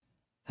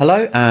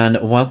Hello and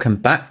welcome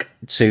back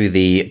to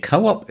the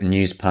Co-op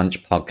News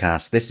Punch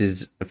podcast. This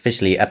is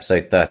officially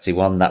episode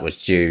 31. That was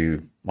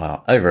due,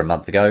 over a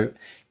month ago.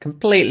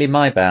 Completely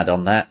my bad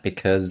on that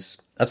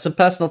because of some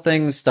personal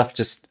things. Stuff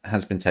just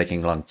has been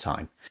taking a long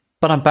time.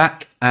 But I'm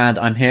back and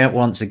I'm here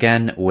once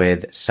again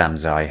with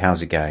Samzai.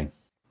 How's it going?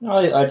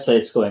 I'd say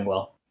it's going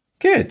well.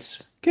 Good.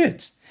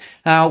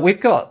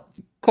 We've got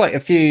quite a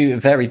few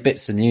varied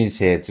bits of news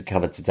here to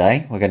cover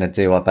today. We're going to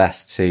do our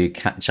best to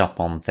catch up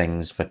on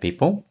things for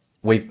people.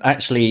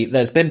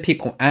 There's been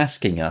people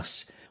asking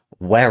us,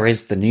 where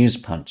is the news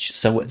punch?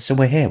 So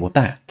we're here, we're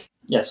back.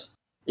 Yes.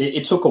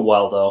 It took a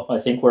while though. I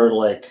think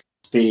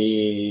it's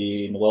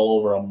been well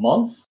over a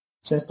month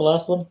since the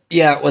last one.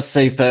 Yeah, it was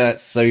super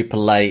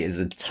late. It's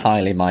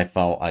entirely my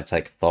fault. I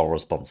take full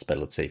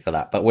responsibility for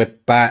that. But we're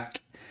back.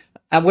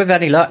 And with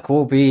any luck,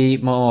 we'll be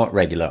more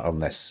regular on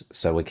this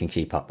so we can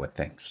keep up with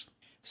things.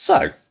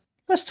 So,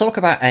 let's talk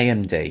about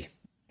AMD.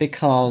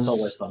 Because it's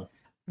always fun.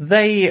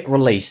 They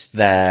released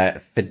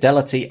their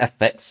Fidelity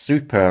FX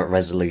Super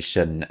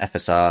Resolution,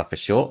 FSR for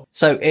short.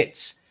 So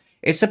it's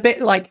a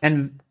bit like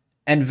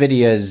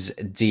NVIDIA's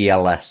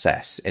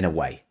DLSS in a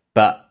way,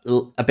 but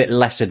a bit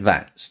less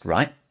advanced,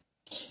 right?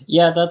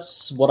 Yeah,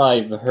 that's what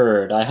I've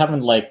heard. I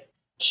haven't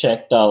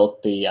checked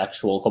out the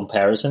actual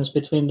comparisons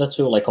between the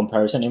two,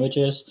 comparison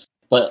images,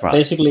 but right.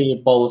 Basically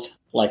both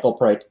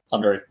operate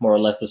under more or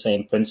less the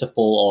same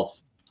principle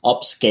of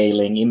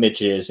upscaling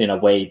images in a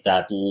way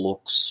that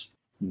looks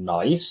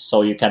nice,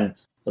 so you can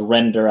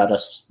render at a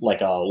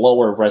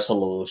lower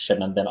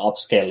resolution and then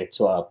upscale it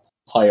to a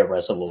higher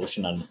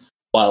resolution, and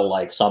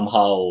while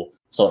somehow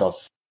sort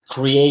of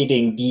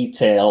creating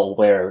detail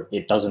where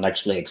it doesn't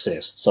actually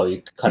exist. So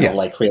you kind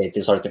of create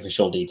this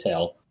artificial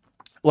detail.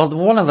 Well,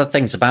 one of the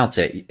things about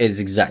it is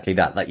exactly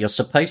that you're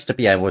supposed to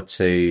be able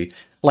to,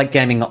 like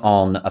gaming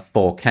on a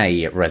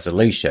 4K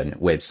resolution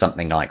with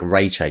something like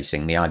ray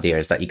tracing. The idea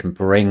is that you can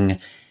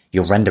bring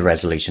your render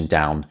resolution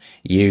down,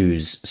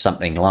 use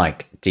something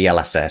like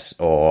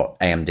DLSS or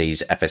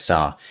AMD's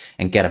FSR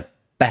and get a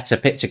better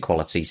picture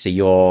quality, so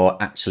you're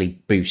actually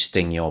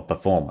boosting your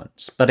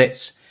performance. But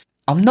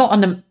I'm not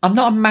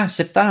a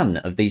massive fan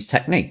of these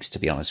techniques, to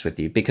be honest with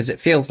you, because it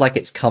feels like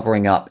it's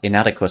covering up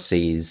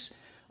inadequacies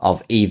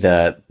of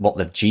either what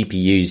the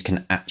GPUs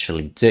can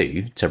actually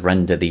do to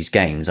render these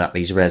games at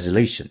these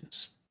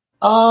resolutions.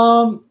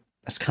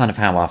 That's kind of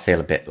how I feel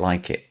a bit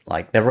like it.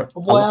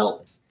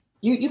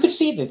 You could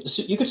see it.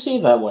 You could see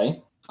it that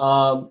way.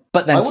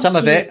 But then some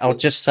of it, I'll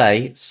just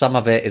say, some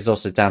of it is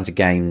also down to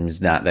games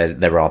that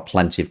there are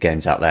plenty of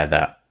games out there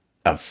that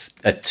are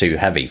too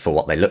heavy for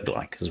what they look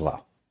like as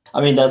well.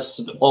 I mean, that's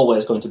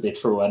always going to be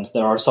true, and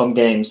there are some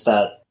games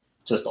that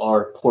just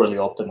are poorly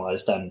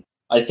optimized, and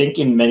I think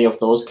in many of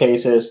those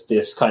cases,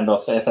 this kind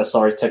of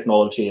FSR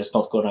technology is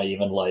not going to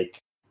even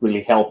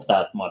really help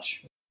that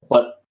much.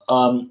 But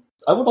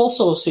I would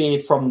also see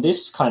it from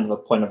this kind of a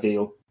point of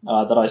view.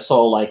 That I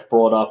saw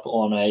brought up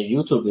on a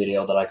YouTube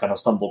video that I kind of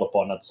stumbled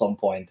upon at some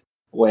point,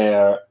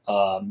 where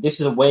this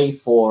is a way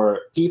for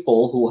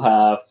people who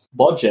have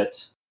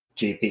budget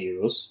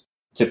GPUs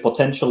to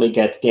potentially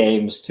get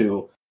games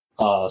to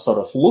sort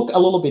of look a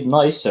little bit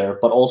nicer,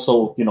 but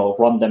also,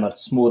 run them at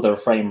smoother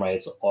frame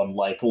rates on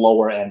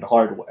lower end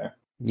hardware.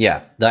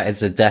 Yeah, that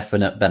is a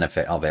definite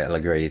benefit of it. I'll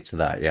agree to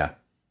that. Yeah,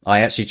 I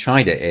actually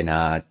tried it in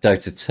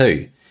Dota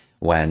 2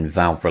 when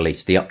Valve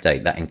released the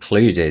update that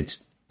included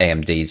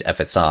AMD's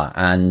FSR,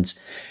 and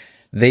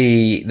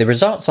the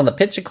results on the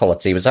picture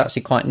quality was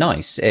actually quite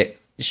nice. It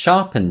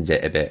sharpens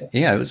it a bit.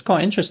 Yeah, it was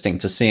quite interesting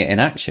to see it in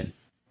action.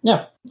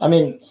 Yeah, I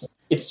mean,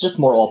 it's just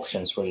more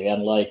options, really,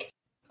 and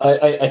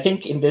I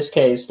think in this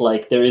case,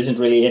 there isn't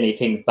really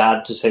anything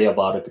bad to say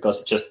about it,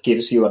 because it just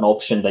gives you an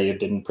option that you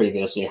didn't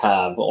previously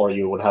have, or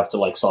you would have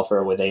to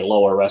suffer with a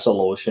lower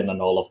resolution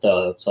and all of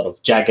the sort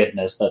of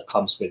jaggedness that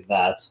comes with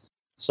that.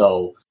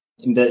 So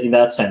in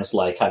that sense,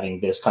 having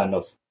this kind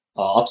of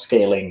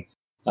upscaling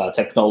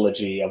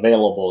technology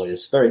available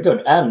is very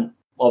good. And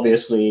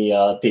obviously,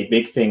 the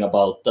big thing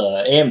about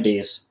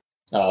AMD's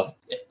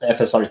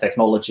FSR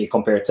technology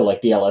compared to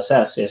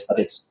DLSS is that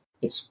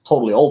it's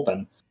totally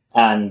open,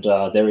 and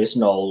there is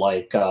no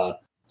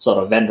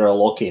sort of vendor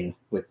lock-in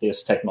with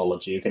this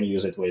technology. You can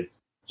use it with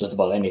just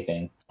about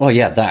anything. Well,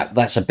 yeah,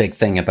 that's a big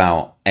thing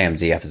about AMD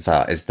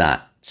FSR, is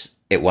that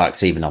it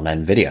works even on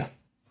NVIDIA.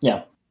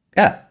 Yeah,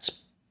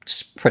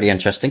 it's pretty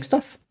interesting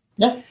stuff.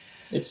 Yeah.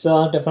 It's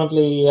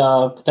definitely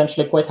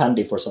potentially quite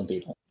handy for some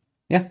people.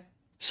 Yeah.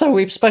 So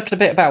we've spoken a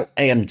bit about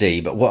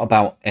AMD, but what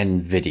about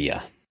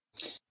NVIDIA?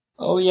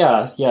 Oh,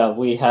 yeah.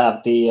 We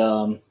have the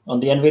on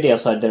the NVIDIA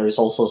side, there is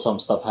also some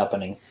stuff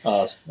happening.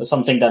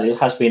 Something that it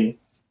has been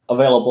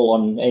available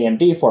on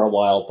AMD for a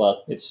while,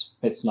 but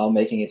it's now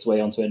making its way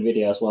onto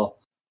NVIDIA as well.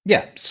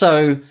 Yeah.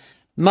 So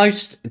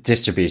most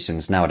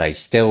distributions nowadays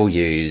still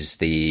use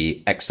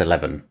the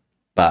X11.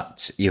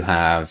 But you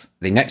have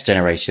the next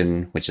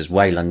generation, which is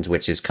Wayland,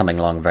 which is coming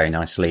along very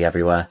nicely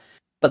everywhere.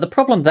 But the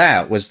problem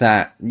there was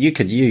that you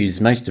could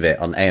use most of it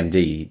on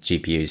AMD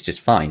GPUs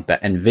just fine,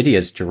 but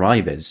NVIDIA's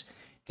drivers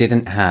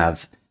didn't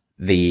have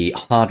the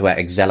hardware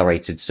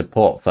accelerated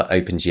support for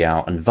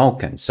OpenGL and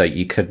Vulkan. So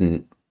you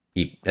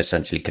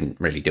essentially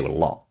couldn't really do a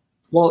lot.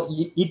 Well,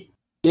 it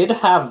did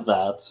have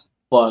that,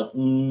 but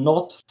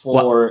not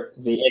for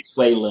the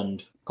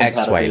X-Wayland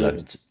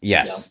X-Wayland.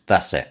 Yes,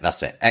 yeah.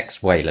 That's it.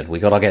 X-Wayland. We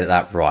got to get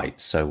that right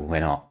so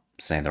we're not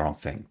saying the wrong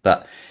thing.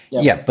 But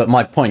but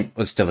my point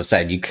was still the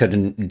same. You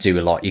couldn't do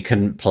a lot. You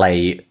couldn't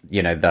play,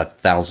 the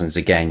thousands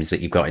of games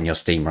that you've got in your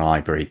Steam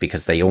library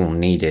because they all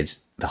needed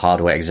the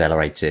hardware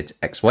accelerated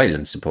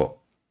X-Wayland support.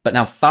 But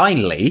now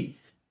finally,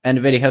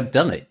 NVIDIA have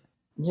done it.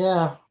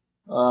 Yeah.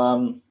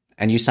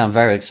 And you sound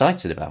very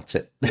excited about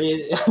it.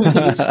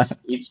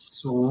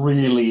 It's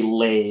really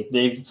late.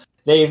 They've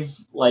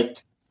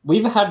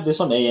we've had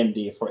this on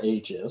AMD for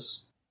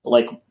ages.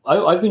 Like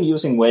I've been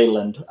using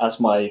Wayland as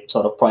my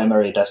sort of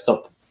primary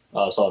desktop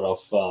desktop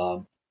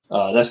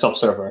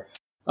server,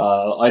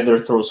 either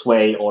through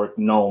Sway or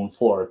GNOME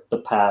for the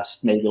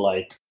past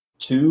maybe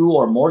 2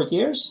 or more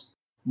years,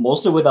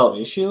 mostly without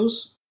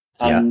issues.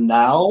 And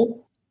now,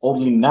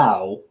 only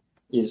now,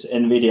 is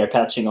NVIDIA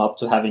catching up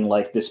to having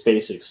this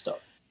basic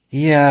stuff.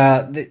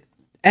 Yeah,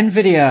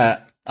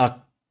 NVIDIA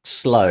are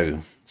slow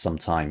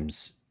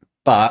sometimes,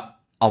 but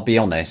I'll be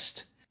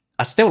honest,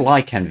 I still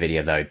like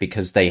NVIDIA though,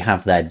 because they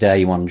have their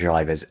day one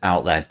drivers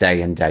out there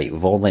day and date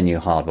with all their new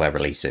hardware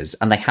releases,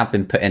 and they have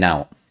been putting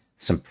out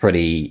some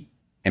pretty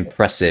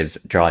impressive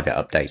driver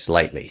updates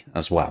lately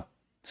as well.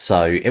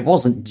 So it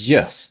wasn't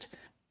just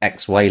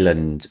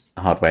X-Wayland,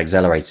 hardware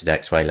accelerated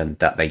X-Wayland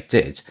that they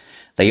did.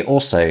 They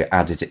also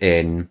added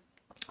in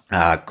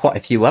quite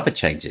a few other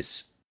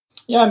changes.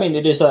 Yeah, I mean,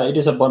 it is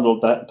a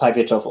bundled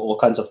package of all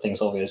kinds of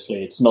things,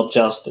 obviously. It's not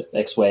just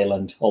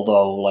X-Wayland,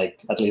 although,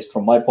 at least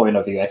from my point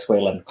of view,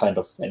 X-Wayland kind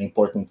of an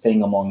important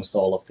thing amongst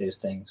all of these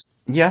things.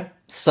 Yeah,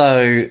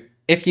 so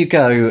if you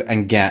go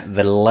and get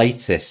the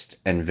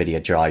latest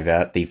NVIDIA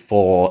driver, the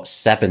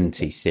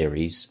 470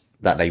 series,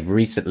 that they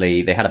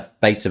had a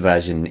beta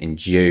version in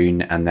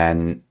June, and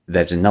then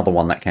there's another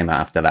one that came out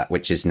after that,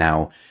 which is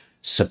now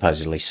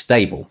supposedly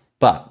stable.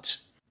 But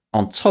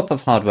on top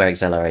of hardware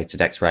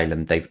accelerated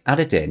X-Wayland, they've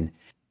added in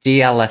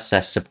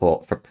DLSS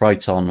support for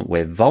Proton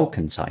with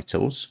Vulkan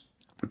titles,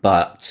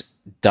 but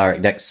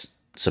DirectX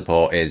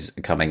support is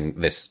coming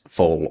this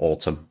fall,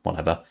 autumn,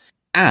 whatever.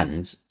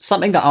 And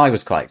something that I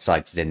was quite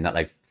excited in that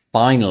they've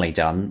finally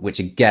done, which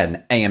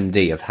again,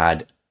 AMD have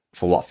had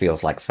for what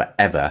feels like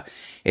forever,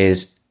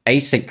 is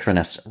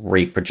asynchronous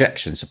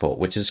reprojection support,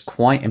 which is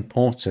quite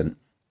important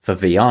for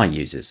VR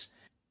users.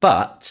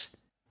 But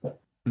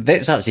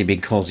that's actually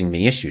been causing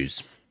me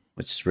issues,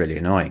 which is really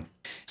annoying.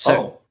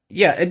 So,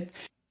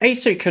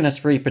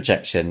 asynchronous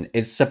reprojection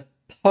is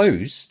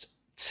supposed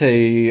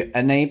to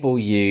enable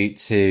you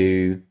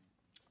to,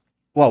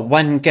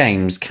 when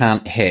games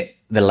can't hit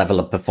the level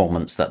of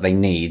performance that they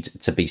need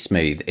to be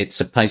smooth, it's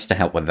supposed to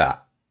help with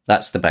that.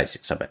 That's the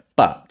basics of it.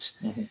 But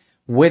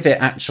with it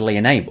actually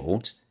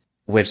enabled,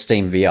 with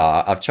Steam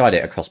VR, I've tried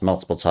it across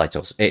multiple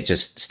titles.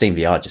 Steam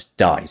VR just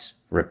dies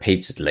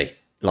repeatedly.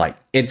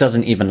 It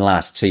doesn't even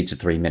last 2 to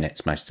 3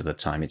 minutes most of the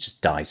time. It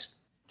just dies.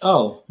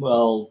 Oh,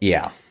 well.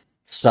 Yeah.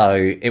 So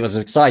it was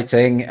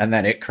exciting, and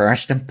then it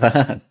crashed and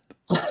burned.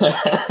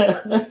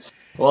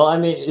 Well, I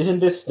mean, isn't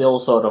this still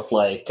sort of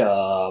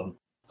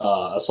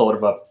a sort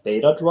of a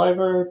beta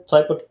driver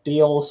type of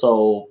deal?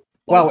 So,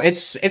 well,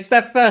 it's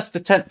their first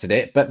attempt at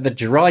it, but the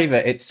driver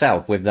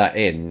itself with that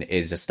in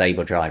is a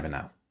stable driver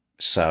now.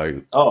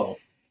 So,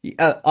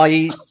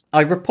 I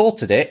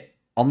reported it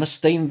on the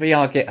Steam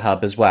VR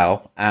GitHub as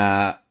well,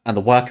 and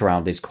the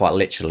workaround is quite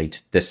literally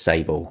to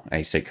disable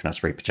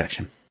asynchronous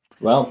reprojection.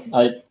 Well,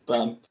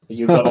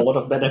 you got a lot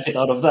of benefit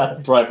out of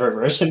that driver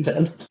version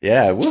then.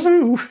 Yeah,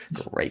 woohoo!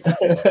 Great.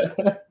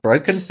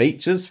 Broken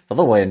features for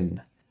the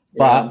win.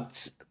 Yeah.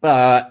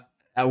 But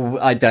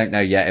I don't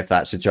know yet if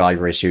that's a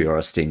driver issue or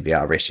a Steam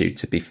VR issue,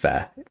 to be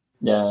fair.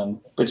 Yeah,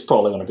 it's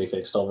probably going to be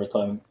fixed over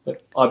time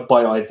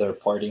by either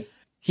party.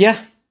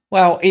 Yeah,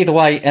 well, either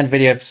way,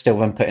 NVIDIA have still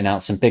been putting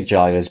out some big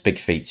drivers, big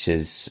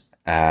features.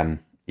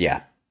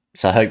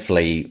 So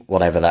hopefully,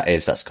 whatever that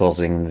is that's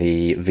causing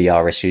the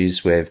VR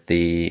issues with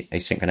the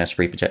asynchronous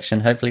reprojection,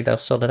 hopefully they'll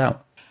sort it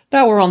out.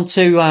 Now we're on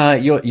to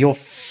your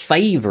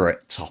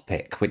favourite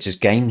topic, which is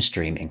game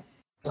streaming.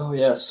 Oh,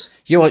 yes.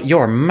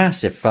 You're a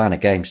massive fan of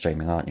game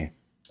streaming, aren't you?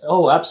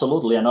 Oh,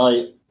 absolutely. And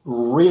I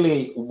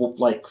really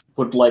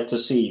would like to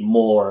see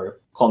more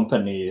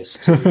companies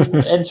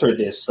to enter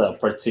this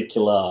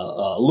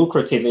particular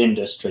lucrative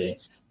industry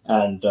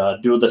and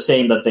do the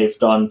same that they've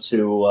done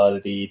to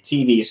the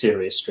TV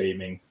series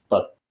streaming,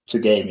 but to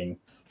gaming.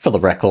 For the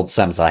record,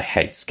 Samsai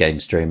hates game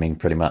streaming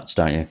pretty much,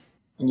 don't you?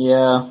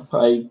 Yeah,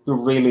 I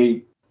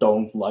really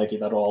don't like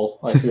it at all.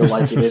 I feel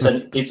like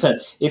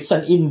it's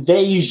an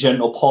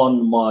invasion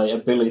upon my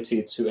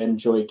ability to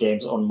enjoy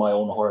games on my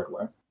own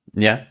hardware.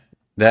 Yeah,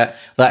 that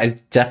is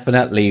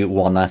definitely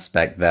one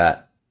aspect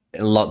that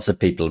lots of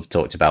people have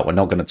talked about. We're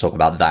not going to talk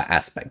about that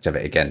aspect of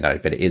it again, though,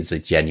 but it is a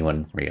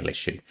genuine, real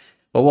issue.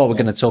 But what we're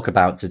going to talk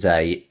about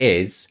today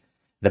is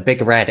the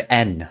big red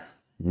N,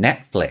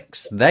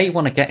 Netflix. They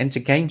want to get into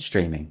game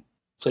streaming.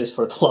 Please,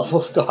 for the love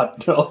of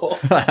God, no.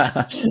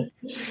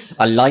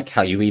 I like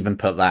how you even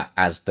put that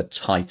as the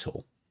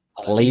title.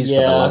 Please, for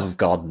the love Yeah. of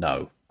God,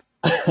 no.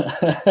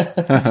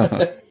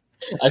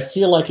 I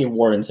feel like he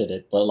warranted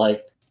it, but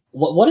like,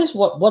 what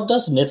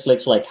does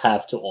Netflix like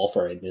have to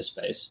offer in this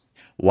space?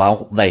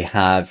 Well, they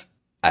have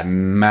a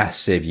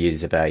massive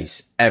user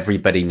base.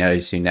 Everybody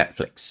knows who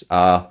Netflix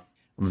are.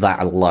 That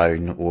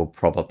alone will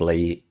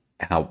probably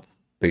help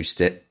boost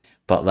it.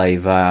 But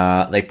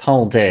they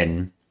pulled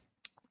in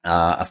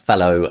a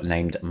fellow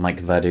named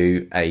Mike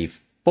Verdu, a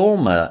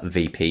former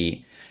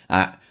VP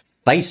at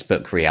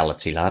Facebook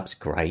Reality Labs,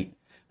 great,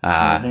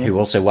 who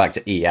also worked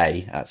at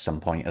EA at some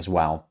point as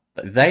well.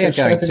 But they are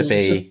going to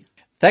be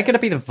they're going to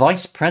be the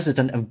vice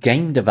president of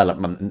game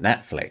development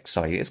at Netflix.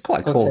 So it's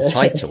quite a cool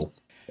title.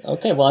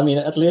 Okay, well, I mean,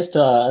 at least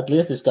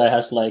this guy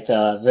has like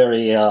a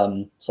very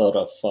sort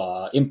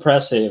of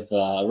impressive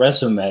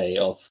resume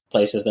of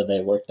places that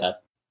they worked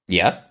at.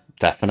 Yeah,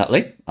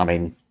 definitely. I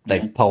mean,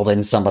 they've pulled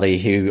in somebody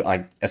who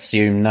I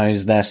assume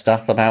knows their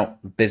stuff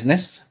about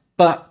business.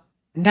 But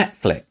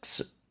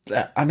Netflix,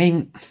 I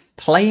mean,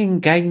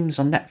 playing games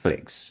on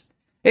Netflix,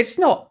 it's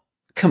not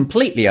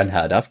completely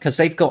unheard of because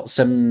they've got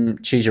some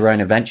choose your own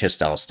adventure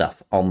style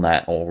stuff on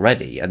there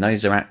already, and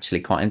those are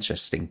actually quite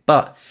interesting.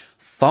 But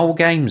full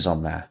games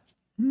on there.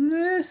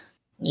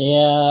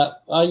 Yeah,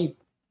 I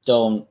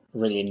don't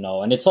really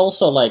know. And it's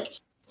also like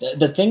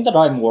the thing that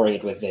I'm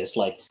worried with this,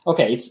 like,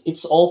 okay,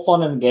 it's all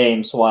fun and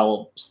games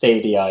while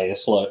Stadia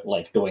is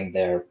like doing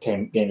their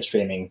game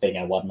streaming thing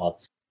and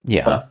whatnot.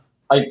 Yeah. But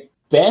I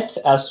bet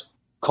as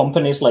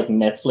companies like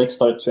Netflix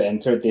start to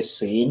enter this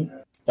scene,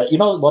 that you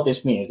know what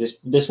this means.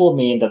 This will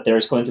mean that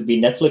there's going to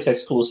be Netflix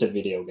exclusive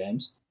video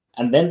games,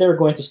 and then they're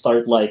going to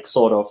start like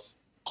sort of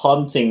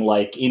hunting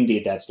like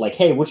indie devs, like,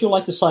 hey, would you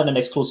like to sign an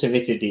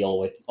exclusivity deal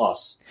with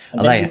us?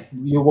 And then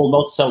you will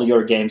not sell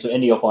your game to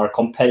any of our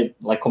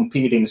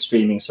competing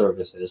streaming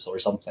services or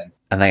something.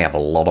 And they have a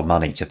lot of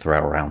money to throw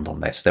around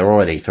on this. They're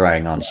already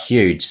throwing on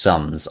huge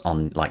sums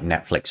on like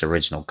Netflix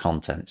original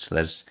content.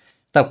 So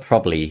they'll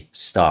probably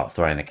start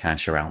throwing the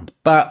cash around.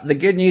 But the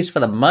good news for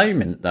the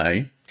moment,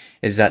 though,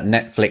 is that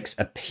Netflix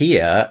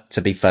appear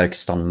to be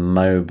focused on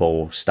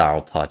mobile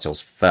style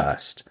titles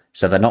first.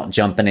 So they're not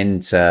jumping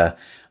into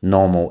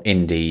normal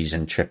indies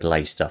and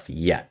AAA stuff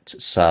yet.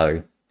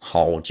 So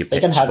hold your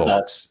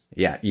pitchforks.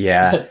 Yeah.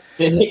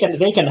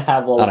 they can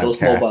have all those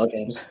mobile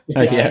games.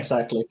 Yeah,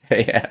 exactly.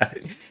 Yeah.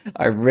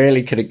 I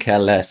really couldn't care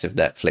less if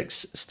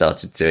Netflix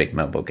started doing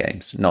mobile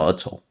games. Not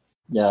at all.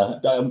 Yeah,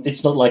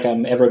 it's not like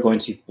I'm ever going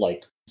to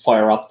like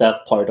fire up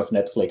that part of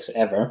Netflix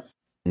ever.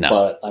 No.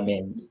 But I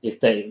mean,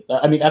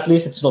 at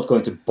least it's not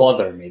going to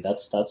bother me.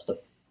 That's the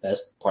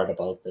best part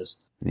about this.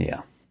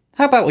 Yeah.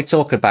 How about we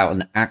talk about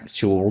an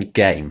actual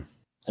game?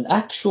 An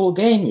actual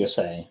game, you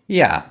say?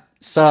 Yeah.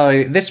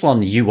 So this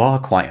one you are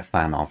quite a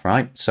fan of,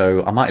 right?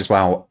 So I might as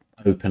well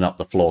open up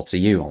the floor to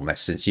you on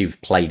this since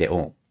you've played it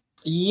all.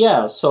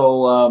 Yeah,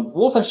 so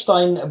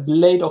Wolfenstein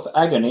Blade of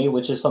Agony,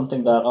 which is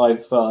something that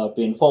I've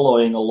been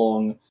following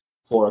along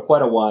for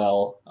quite a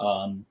while.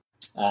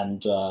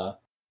 And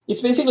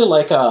it's basically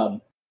like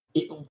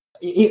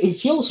it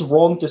feels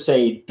wrong to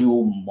say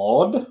Doom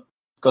mod,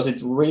 because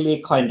it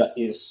really kind of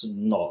is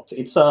not.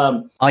 It's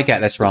I get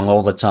this wrong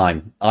all the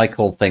time. I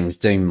call things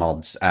Doom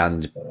mods,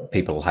 and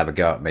people have a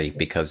go at me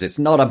because it's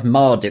not a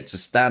mod; it's a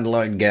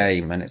standalone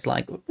game, and it's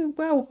like,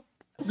 well,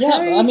 okay.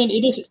 Yeah. I mean,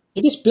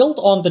 it is built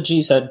on the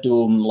GZ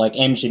Doom like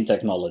engine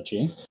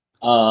technology,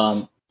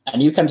 and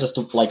you can just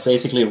like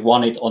basically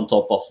run it on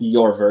top of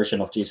your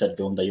version of GZ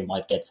Doom that you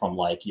might get from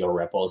like your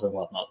repos and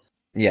whatnot.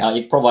 Yeah,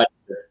 it provides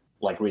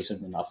like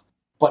recent enough,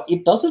 but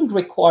it doesn't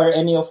require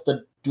any of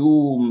the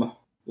Doom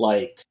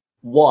like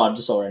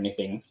WADs or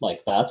anything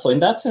like that. So in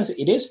that sense,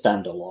 it is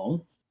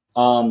standalone.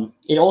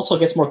 It also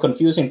gets more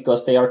confusing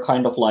because they are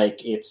kind of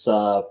like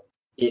they're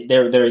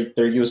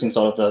using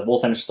sort of the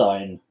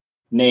Wolfenstein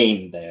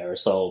name there,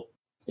 so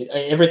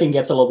everything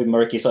gets a little bit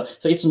murky. So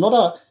it's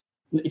not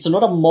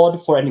a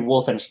mod for any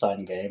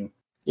Wolfenstein game.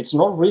 It's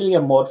not really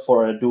a mod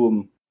for a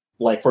Doom,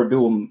 like for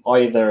Doom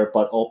either.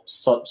 But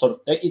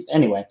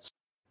anyway.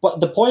 But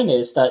the point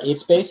is that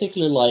it's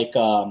basically like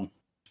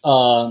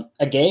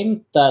a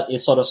game that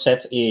is sort of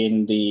set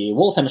in the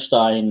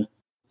Wolfenstein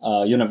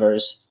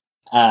universe,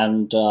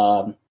 and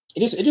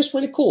it is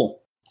really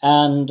cool.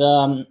 And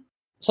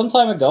some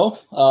time ago,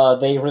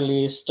 they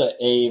released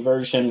a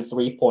version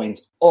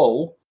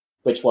 3.0,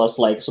 which was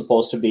like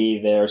supposed to be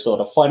their sort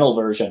of final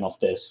version of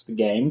this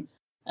game.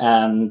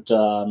 And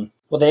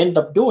what they ended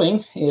up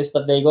doing is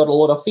that they got a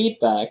lot of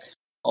feedback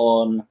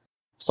on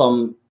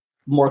some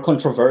more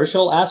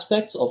controversial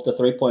aspects of the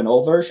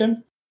 3.0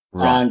 version.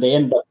 Right. And they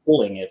ended up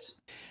pulling it.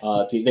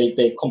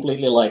 They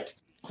completely like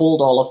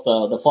pulled all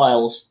of the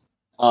files,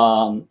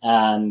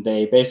 and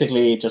they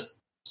basically just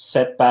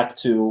set back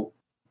to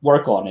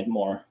work on it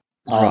more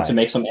to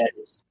make some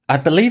edits. I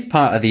believe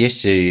part of the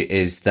issue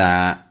is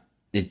that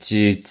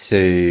due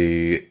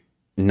to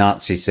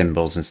Nazi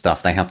symbols and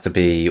stuff,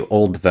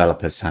 all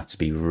developers have to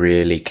be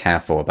really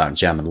careful about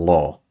German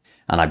law.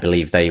 and I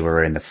believe they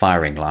were in the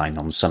firing line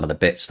on some of the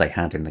bits they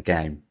had in the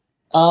game.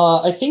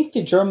 I think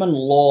the German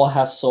law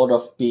has sort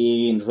of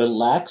been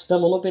relaxed a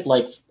little bit.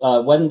 Like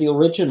when the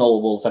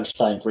original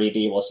Wolfenstein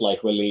 3D was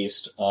like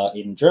released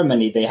in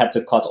Germany, they had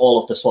to cut all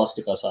of the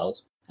swastikas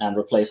out and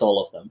replace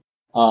all of them.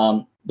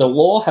 The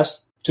law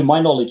has, to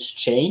my knowledge,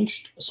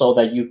 changed so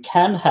that you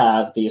can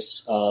have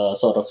these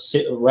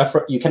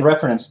you can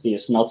reference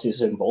these Nazi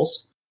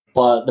symbols.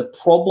 But the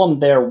problem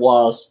there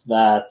was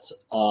that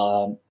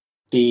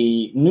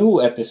the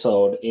new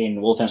episode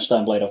in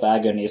Wolfenstein Blade of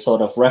Agony sort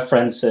of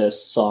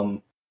references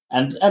some,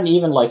 and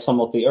even like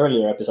some of the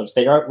earlier episodes,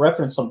 they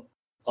reference some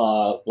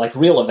like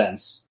real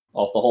events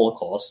of the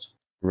Holocaust.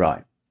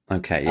 Right.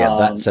 Okay. Yeah,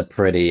 that's a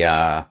pretty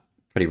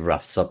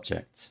rough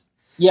subject.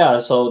 Yeah.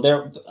 So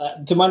there,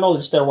 to my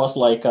knowledge, there was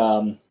like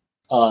a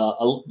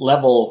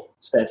level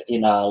set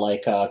in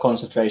a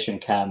concentration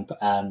camp,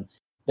 and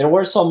there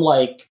were some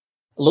like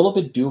a little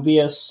bit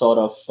dubious sort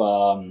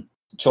of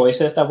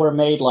choices that were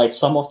made. Like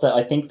some of the,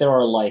 I think there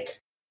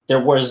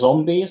were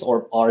zombies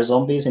or are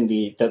zombies in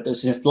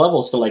since the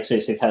level still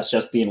exists, it has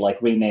just been like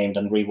renamed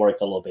and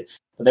reworked a little bit.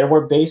 But there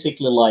were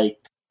basically like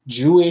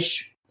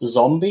Jewish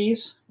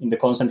zombies in the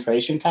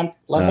concentration camp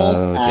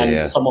level,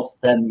 and some of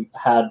them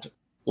had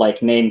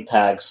like name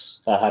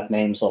tags that had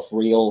names of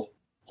real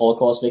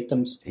Holocaust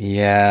victims.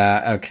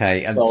 Yeah,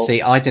 okay. And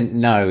see, I didn't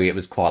know it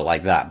was quite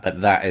like that,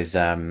 but that is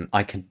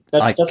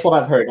that's what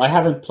I've heard. I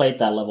haven't played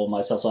that level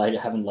myself, so I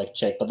haven't like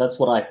checked, but that's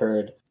what I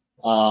heard.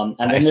 And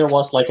then there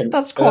was like an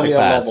earlier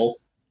level.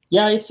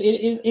 Yeah,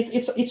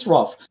 it's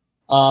rough.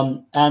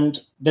 And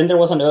then there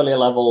was an earlier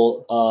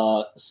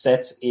level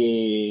set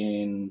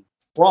in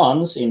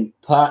France, in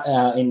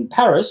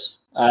Paris,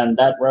 and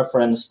that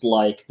referenced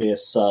like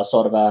this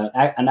sort of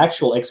an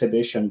actual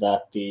exhibition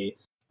that the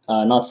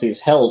Nazis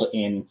held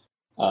in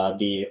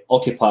the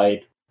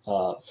occupied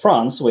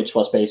France, which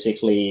was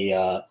basically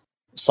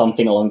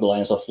something along the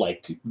lines of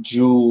like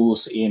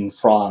Jews in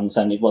France,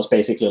 and it was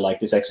basically like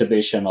this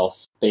exhibition of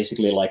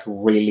basically like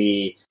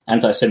really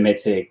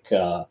anti-Semitic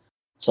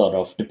sort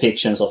of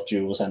depictions of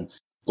Jews, and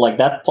like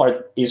that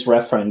part is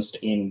referenced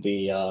in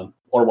the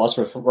or was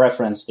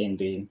referenced in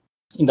the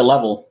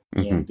level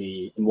in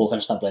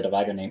Wolfenstein Blade of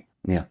Agony.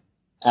 Yeah,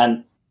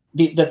 and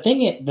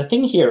the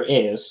thing here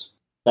is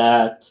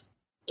that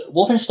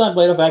Wolfenstein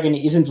Blade of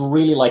Agony isn't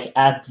really like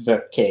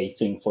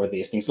advocating for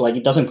these things. Like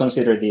it doesn't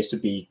consider these to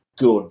be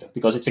good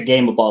because it's a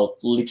game about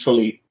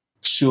literally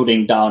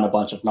shooting down a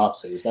bunch of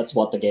Nazis. That's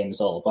what the game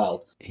is all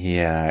about.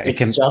 Yeah,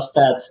 it's just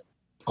that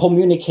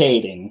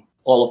communicating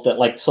all of that,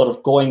 like sort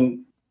of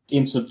going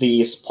into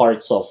these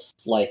parts of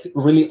like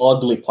really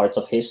ugly parts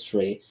of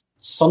history,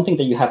 something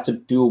that you have to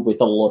do with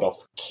a lot of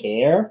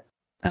care.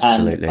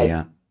 Absolutely,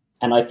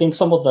 And I think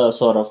some of the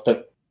sort of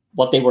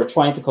what they were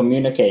trying to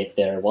communicate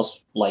there was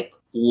like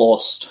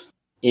lost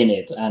in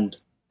it, and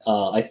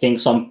I think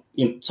some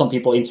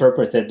people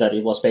interpreted that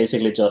it was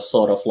basically just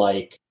sort of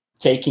like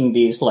taking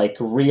these like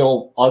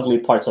real ugly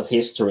parts of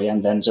history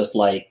and then just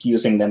like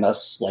using them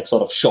as like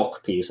sort of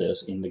shock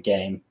pieces in the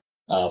game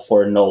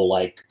for no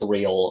like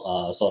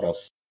real sort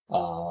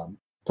of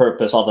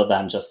purpose other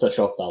than just the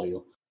shock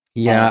value.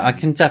 Yeah, I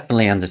can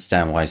definitely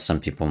understand why some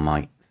people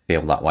might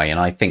feel that way, and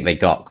I think they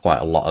got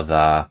quite a lot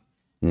of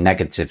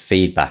negative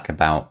feedback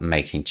about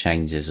making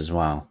changes as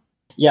well.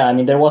 Yeah, I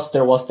mean there was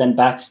then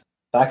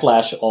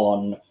backlash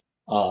on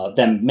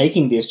them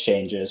making these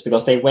changes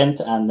because they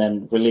went and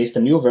then released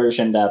a new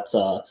version that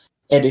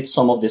edits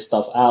some of this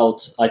stuff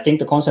out. I think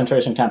the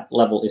concentration camp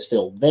level is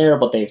still there,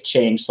 but they've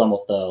changed some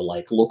of the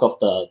like look of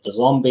the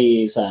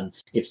zombies, and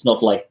it's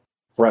not like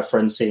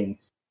referencing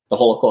the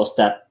Holocaust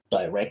that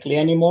directly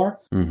anymore.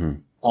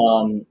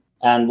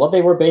 And what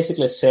they were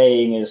basically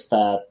saying is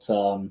that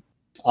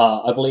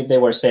I believe they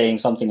were saying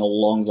something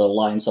along the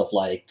lines of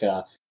like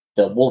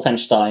the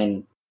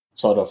Wolfenstein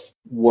sort of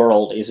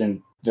world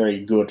isn't very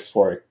good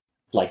for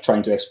like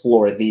trying to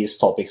explore these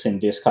topics in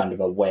this kind of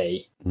a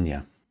way.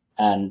 Yeah.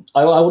 And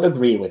I would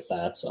agree with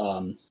that.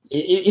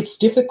 It's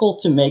difficult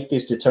to make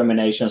these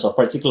determinations of,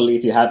 particularly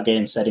if you have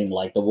games set in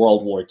like the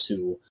World War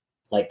II,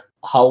 like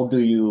how do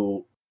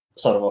you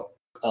sort of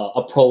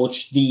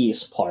approach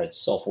these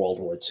parts of World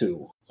War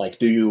II? Like,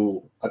 do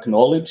you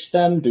acknowledge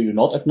them? Do you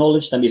not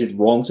acknowledge them? Is it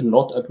wrong to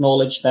not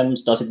acknowledge them?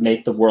 Does it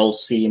make the world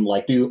seem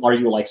like, are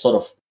you like sort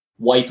of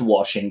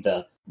whitewashing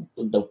the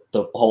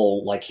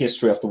whole like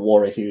history of the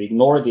war if you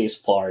ignore these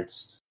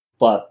parts?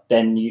 But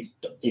then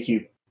if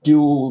you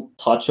do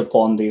touch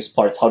upon these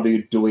parts, how do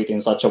you do it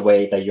in such a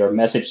way that your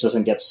message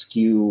doesn't get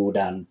skewed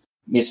and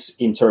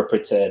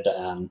misinterpreted?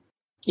 And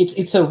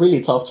it's a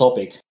really tough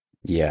topic.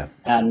 Yeah.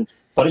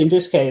 But in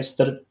this case,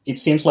 it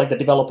seems like the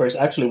developers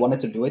actually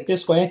wanted to do it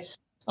this way,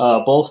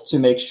 both to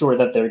make sure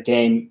that their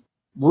game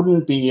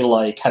wouldn't be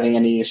like having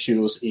any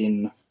issues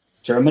in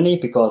Germany,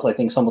 because I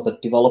think some of the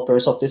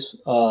developers of this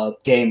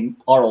game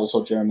are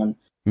also German.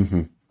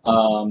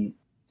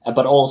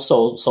 But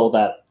also so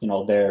that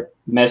their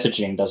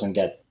messaging doesn't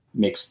get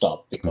mixed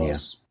up,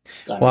 because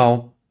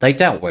well, they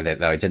dealt with it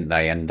though, didn't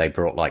they? And they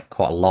brought like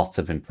quite a lot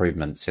of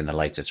improvements in the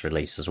latest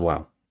release as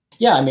well.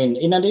 Yeah, I mean,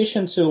 in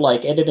addition to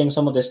like editing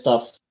some of this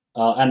stuff,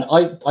 and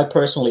I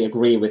personally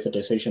agree with the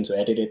decision to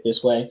edit it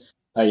this way.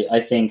 I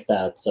think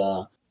that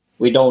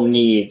we don't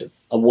need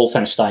a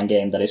Wolfenstein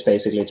game that is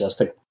basically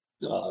just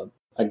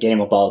a game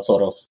about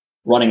sort of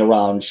running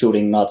around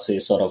shooting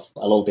Nazis sort of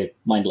a little bit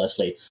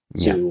mindlessly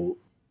to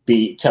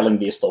be telling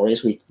these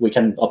stories. We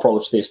can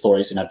approach these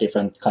stories in a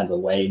different kind of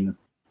way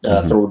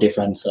through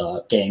different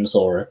games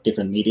or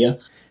different media.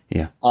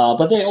 Yeah.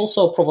 But they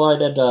also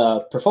provided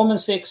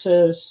performance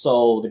fixes,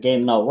 so the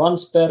game now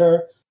runs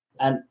better.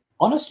 And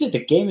honestly,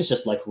 the game is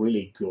just like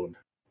really good.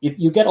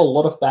 You get a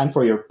lot of bang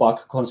for your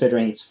buck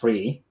considering it's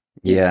free.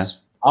 Yeah. It's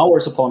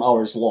hours upon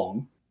hours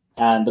long,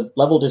 and the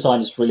level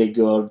design is really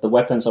good. The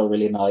weapons are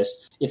really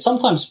nice. It's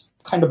sometimes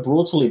kind of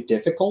brutally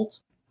difficult,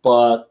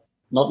 but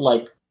not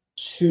like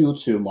too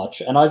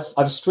much. And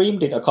I've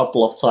streamed it a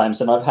couple of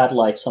times, and I've had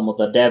like some of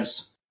the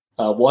devs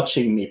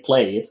watching me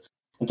play it.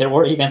 And there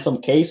were even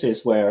some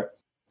cases where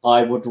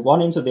I would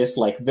run into this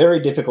like very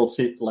difficult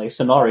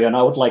scenario, and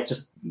I would like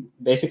just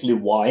basically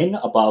whine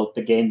about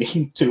the game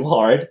being too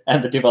hard,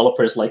 and the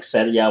developers like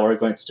said, "Yeah, we're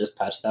going to just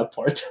patch that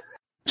part."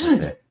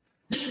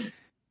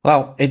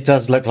 Well, it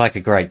does look like a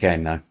great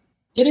game, though.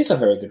 It is a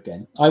very good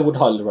game. I would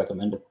highly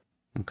recommend it.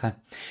 Okay.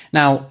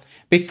 Now,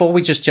 before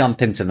we just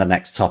jump into the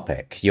next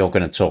topic, you're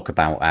going to talk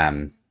about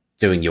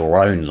doing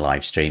your own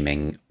live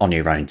streaming on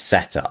your own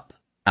setup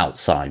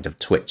outside of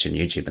Twitch and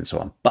YouTube and so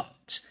on.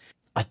 But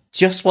I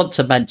just want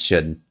to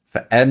mention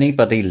for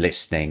anybody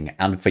listening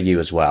and for you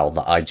as well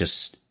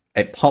that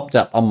it popped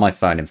up on my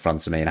phone in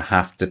front of me and I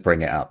have to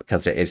bring it up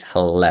because it is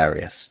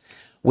hilarious.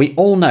 We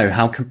all know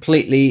how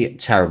completely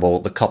terrible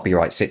the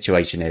copyright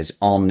situation is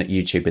on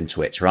YouTube and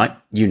Twitch, right?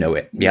 You know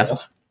it, yeah?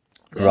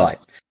 Right.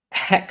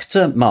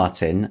 Hector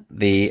Martin,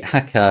 the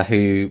hacker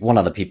one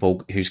of the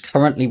people who's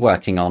currently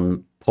working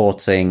on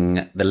porting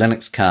the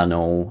Linux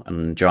kernel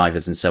and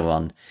drivers and so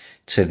on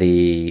to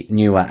the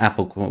newer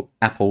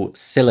Apple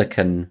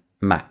Silicon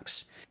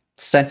Macs,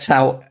 sent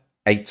out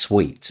a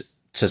tweet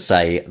to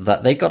say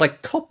that they got a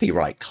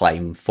copyright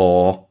claim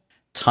for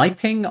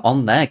typing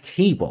on their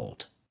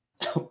keyboard.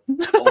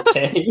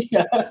 Okay.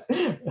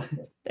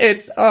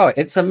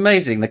 It's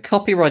amazing. The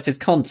copyrighted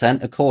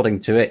content, according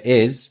to it,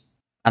 is,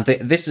 and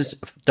this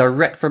is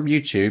direct from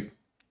YouTube,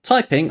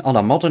 typing on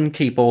a modern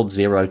keyboard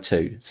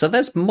 02. So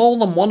there's more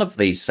than one of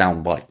these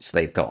sound bites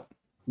they've got.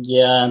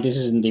 Yeah, and this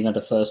isn't even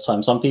the first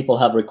time. Some people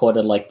have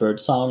recorded like bird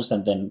sounds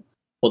and then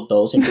put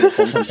those into the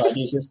content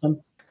ID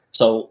system.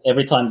 So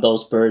every time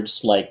those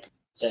birds,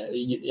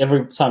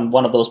 every time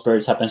one of those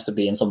birds happens to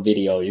be in some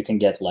video, you can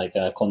get like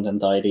a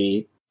content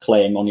ID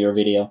claim on your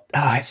video.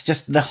 It's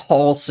just the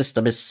whole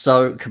system is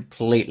so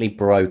completely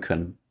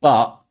broken.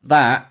 But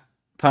that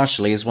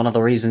partially is one of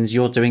the reasons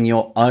you're doing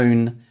your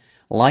own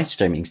live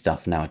streaming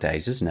stuff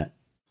nowadays, isn't it?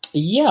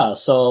 Yeah,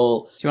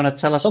 so... Do you want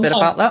to tell us a bit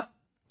about that?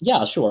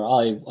 Yeah, sure,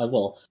 I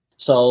will.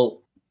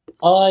 So,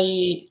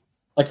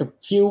 like a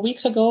few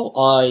weeks ago,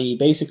 I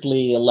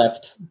basically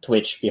left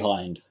Twitch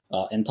behind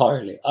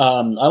entirely.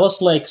 I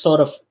was like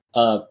sort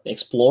of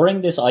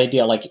exploring this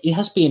idea. Like it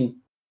has been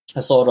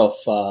a sort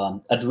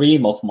of a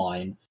dream of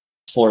mine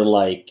for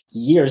like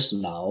years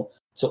now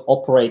to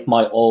operate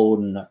my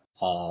own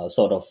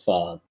sort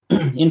of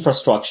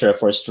infrastructure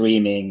for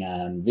streaming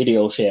and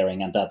video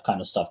sharing and that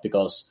kind of stuff,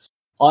 because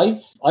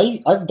I've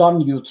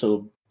done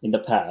YouTube in the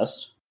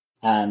past,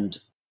 and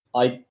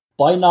by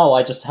now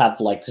I just have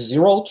like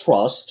zero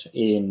trust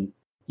in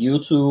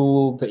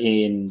YouTube,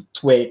 in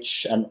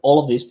Twitch, and all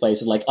of these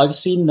places. Like I've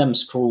seen them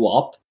screw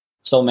up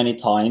so many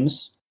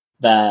times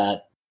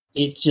that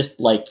it just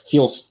like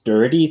feels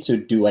dirty to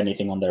do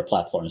anything on their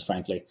platforms,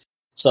 frankly.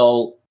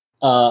 So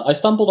I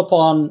stumbled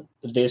upon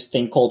this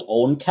thing called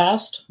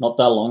Owncast not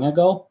that long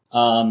ago.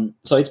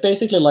 So it's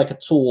basically like a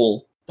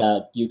tool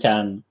that you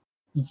can...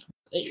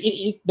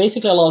 It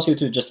basically allows you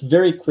to just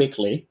very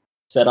quickly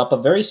set up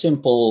a very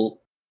simple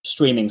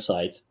streaming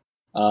site.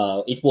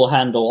 It will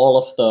handle all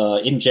of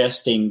the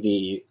ingesting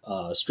the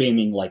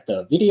streaming, like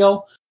the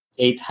video.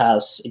 It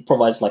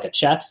provides like a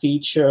chat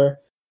feature,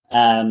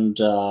 and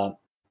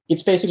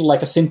it's basically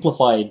like a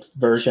simplified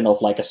version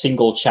of like a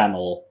single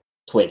channel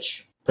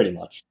Twitch, pretty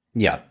much.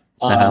 Yeah.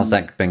 So how's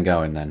that been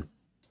going then?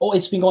 Oh,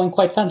 it's been going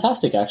quite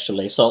fantastic,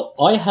 actually. So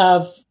I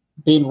have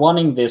been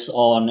running this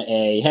on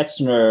a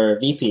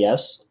Hetzner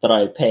VPS that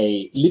I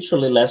pay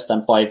literally less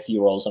than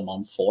 €5 a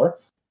month for.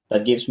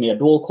 That gives me a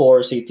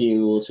dual-core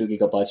CPU, 2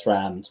 gigabytes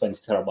RAM,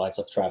 20 terabytes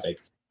of traffic.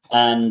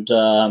 And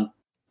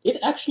it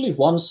actually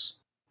runs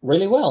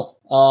really well.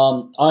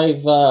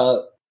 I've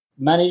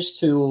managed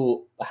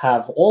to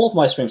have all of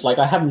my streams. Like,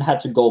 I haven't had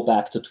to go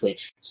back to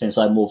Twitch since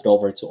I moved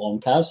over to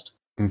Owncast.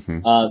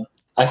 Mm-hmm.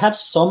 I had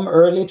some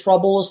early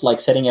troubles,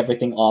 like setting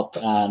everything up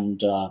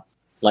and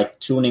like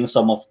tuning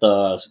some of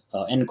the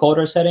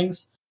encoder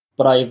settings.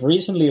 But I've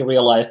recently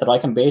realized that I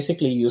can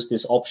basically use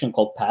this option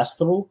called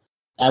pass-through.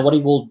 And what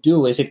it will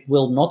do is it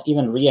will not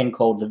even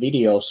re-encode the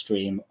video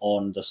stream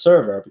on the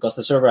server, because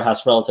the server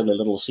has relatively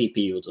little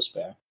CPU to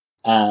spare.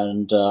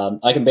 And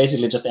I can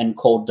basically just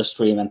encode the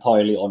stream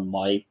entirely on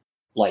my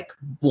like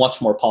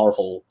much more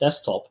powerful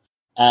desktop.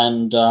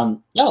 And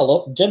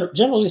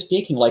generally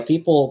speaking, like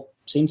people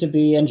seem to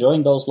be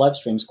enjoying those live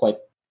streams quite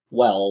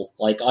well.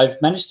 Like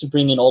I've managed to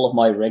bring in all of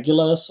my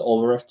regulars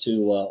over to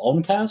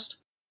Oncast,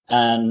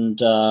 and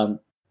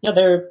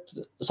they're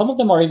some of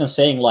them are even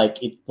saying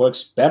like it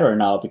works better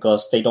now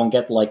because they don't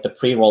get like the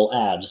pre-roll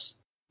ads.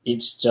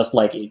 It's just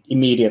like it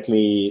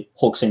immediately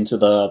hooks into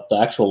the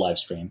actual live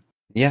stream.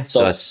 Yeah,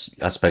 so I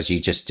suppose you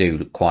just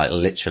do quite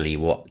literally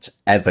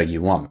whatever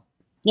you want.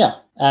 Yeah,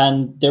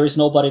 and there is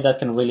nobody that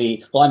can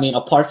really. Well, I mean,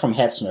 apart from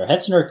Hetzner,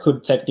 Hetzner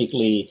could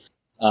technically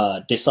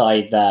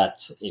decide that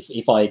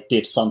if I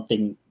did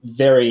something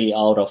very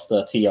out of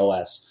the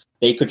TOS,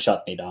 they could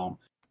shut me down.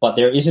 But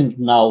there isn't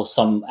now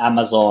some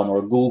Amazon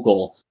or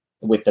Google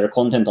with their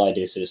content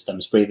ID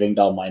systems breathing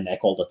down my neck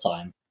all the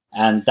time.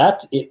 And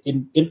that,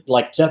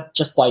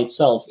 just by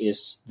itself,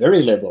 is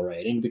very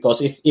liberating because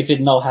if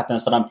it now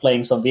happens that I'm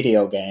playing some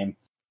video game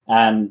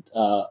and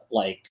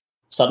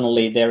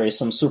suddenly there is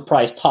some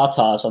surprise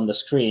tatas on the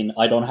screen,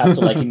 I don't have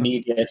to like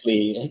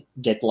immediately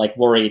get like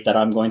worried that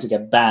I'm going to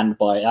get banned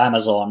by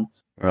Amazon,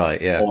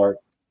 right? Yeah, or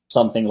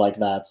something like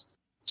that.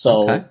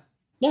 So okay.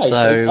 yeah,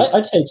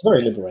 I'd say it's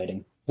very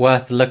liberating.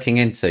 Worth looking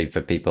into for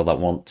people that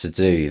want to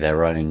do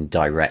their own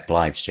direct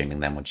live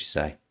streaming. Then, would you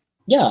say?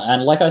 Yeah,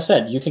 and like I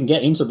said, you can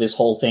get into this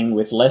whole thing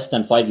with less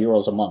than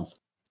 €5 a month.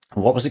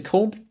 What was it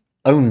called?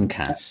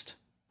 Owncast.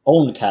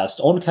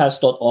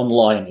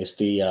 Owncast.online is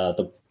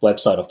the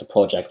website of the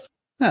project.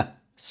 Yeah,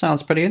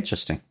 sounds pretty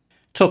interesting.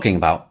 Talking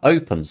about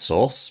open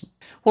source,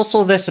 what's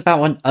all this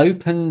about an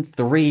open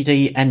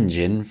 3D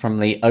engine from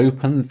the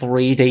Open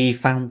 3D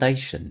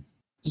Foundation?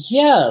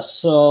 Yeah,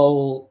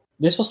 so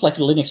this was like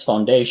a Linux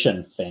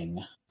Foundation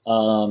thing.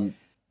 So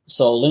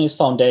Linux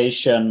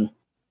Foundation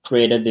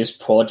created this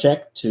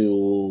project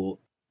to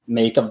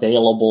make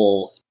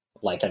available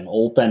like an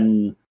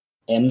open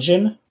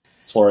engine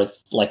for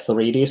like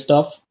 3D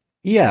stuff.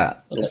 Yeah,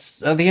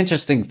 so the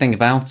interesting thing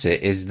about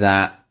it is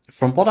that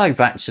from what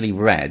I've actually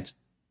read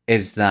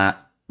is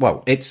that,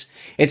 well, it's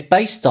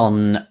based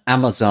on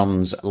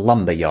Amazon's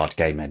Lumberyard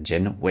game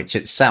engine, which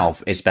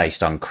itself is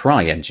based on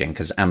CryEngine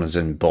because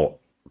Amazon bought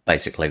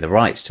basically the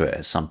rights to it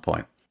at some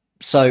point.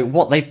 So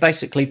what they've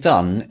basically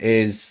done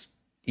is,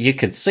 you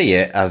could see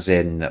it as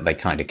in that they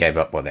kind of gave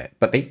up with it,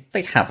 but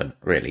they haven't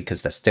really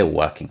because they're still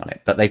working on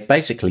it. But they've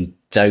basically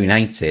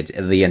donated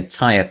the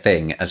entire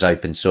thing as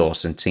open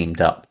source and teamed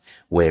up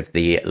with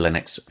the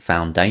Linux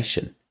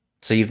Foundation.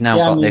 So you've now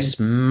got this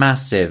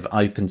massive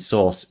open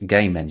source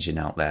game engine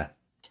out there.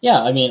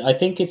 Yeah, I mean, I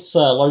think it's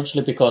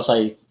largely because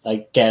I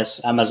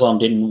guess Amazon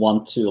didn't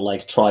want to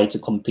like try to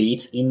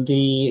compete in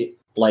the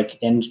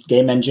like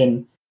game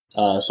engine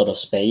sort of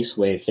space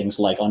with things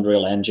like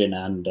Unreal Engine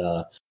and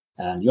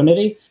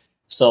Unity.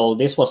 So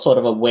this was sort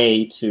of a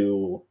way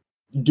to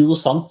do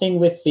something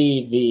with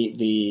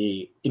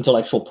the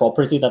intellectual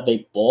property that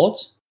they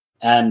bought,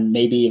 and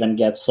maybe even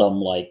get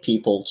some like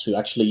people to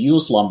actually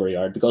use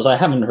Lumberyard, because I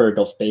haven't heard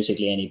of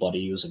basically anybody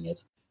using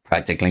it.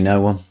 Practically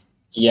no one.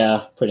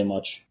 Yeah, pretty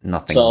much.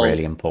 Nothing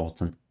really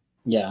important.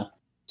 Yeah.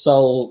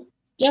 So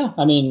yeah,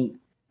 I mean,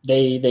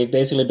 they've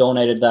basically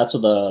donated that to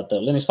the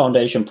Linux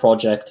Foundation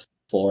project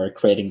for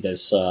creating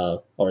this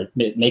or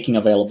making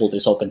available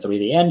this Open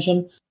 3D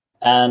engine.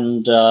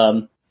 And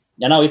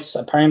now it's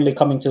apparently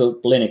coming to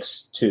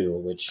Linux too,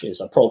 which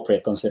is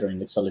appropriate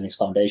considering it's a Linux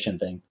Foundation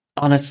thing.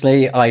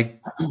 Honestly, I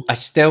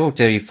still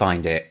do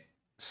find it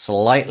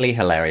slightly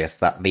hilarious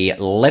that the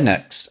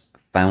Linux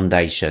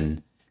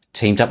Foundation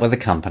teamed up with a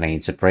company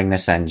to bring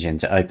this engine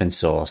to open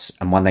source,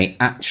 and when they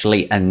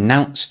actually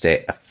announced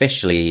it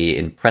officially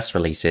in press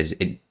releases,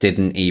 it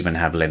didn't even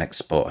have Linux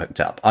support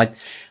hooked up. I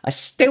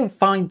still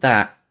find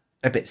that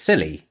a bit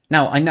silly.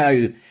 Now, I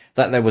know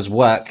that there was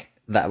work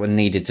that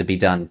needed to be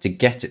done to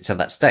get it to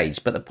that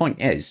stage, but the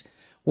point is,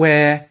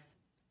 we're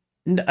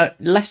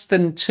less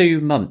than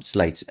 2 months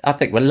later. I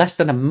think we're less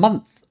than a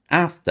month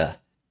after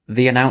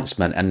the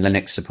announcement, and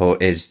Linux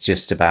support is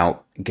just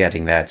about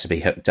getting there to be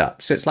hooked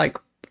up. So it's like,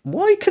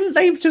 why couldn't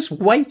they have just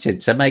waited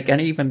to make an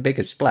even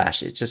bigger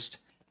splash? It just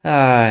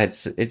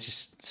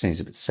seems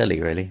a bit silly,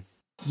 really.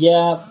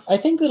 Yeah, I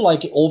think that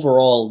like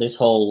overall, this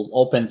whole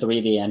Open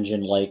 3D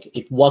engine, like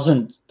it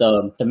wasn't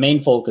the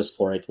main focus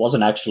for it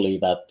wasn't actually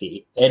that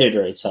the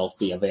editor itself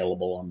be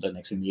available on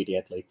Linux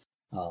immediately.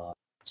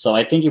 So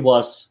I think it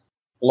was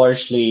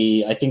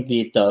largely, I think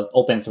the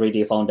Open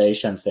 3D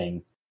Foundation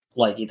thing,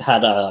 like it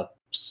had a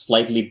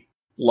slightly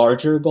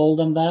larger goal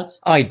than that.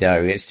 I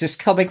know, it's just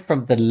coming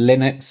from the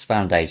Linux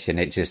Foundation.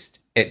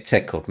 It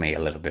tickled me a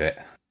little bit.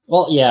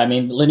 Well, yeah, I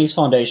mean, Linux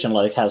Foundation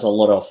like has a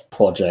lot of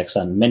projects,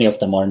 and many of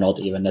them are not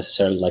even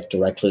necessarily like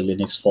directly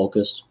Linux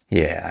focused.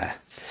 Yeah,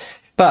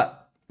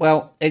 but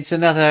well, it's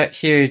another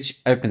huge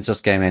open source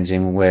game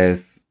engine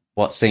with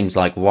what seems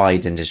like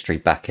wide industry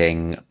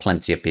backing,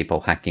 plenty of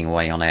people hacking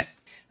away on it,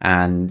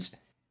 and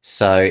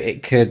so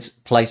it could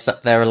place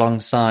up there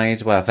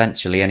alongside, well,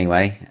 eventually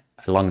anyway,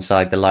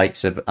 alongside the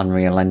likes of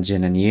Unreal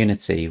Engine and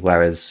Unity,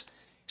 whereas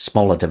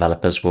smaller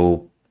developers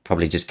will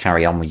probably just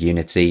carry on with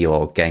Unity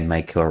or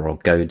GameMaker or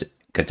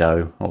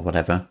Godot or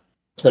whatever.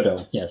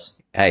 Godot, yes.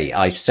 Hey,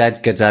 I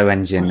said Godot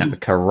engine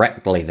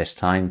correctly this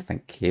time.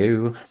 Thank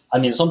you. I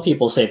mean, some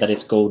people say that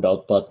it's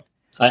Godot, but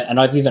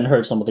I've even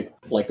heard some of the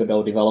like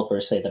Godot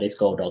developers say that it's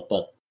Godot,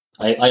 but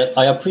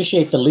I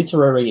appreciate the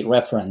literary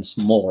reference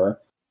more,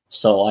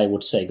 so I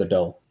would say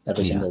Godot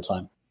every single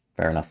time.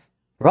 Fair enough.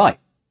 Right,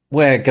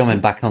 we're going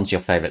back onto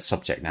your favorite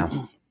subject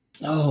now.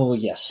 Oh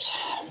yes,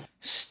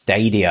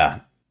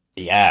 Stadia.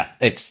 Yeah,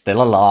 it's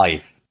still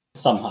alive.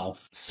 somehow.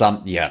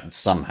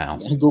 Somehow.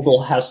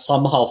 Google has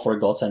somehow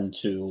forgotten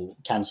to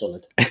cancel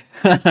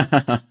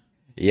it.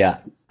 Yeah,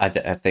 I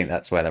think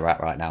that's where they're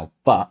at right now.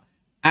 But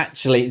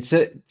actually,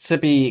 to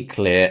be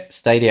clear,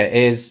 Stadia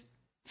is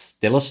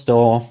still a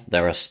store.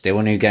 There are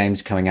still new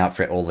games coming out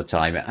for it all the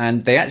time.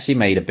 And they actually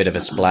made a bit of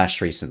a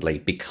splash recently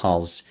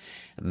because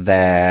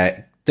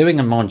they're doing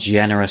a more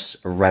generous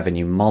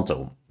revenue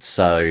model.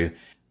 So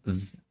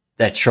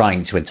they're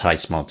trying to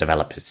entice more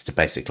developers to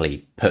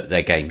basically put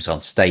their games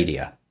on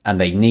Stadia. And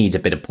they need a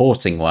bit of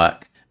porting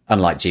work,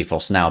 unlike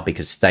GeForce Now,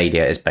 because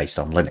Stadia is based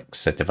on Linux.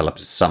 So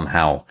developers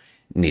somehow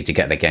need to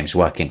get their games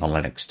working on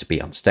Linux to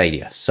be on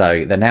Stadia.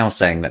 So they're now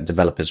saying that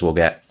developers will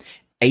get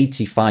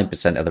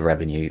 85% of the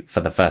revenue for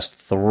the first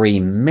 3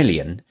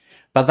 million.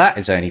 But that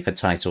is only for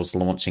titles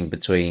launching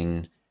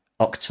between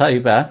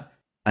October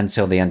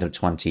until the end of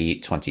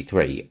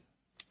 2023.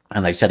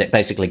 And they said it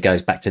basically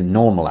goes back to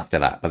normal after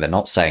that, but they're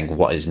not saying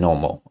what is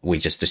normal. We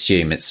just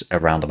assume it's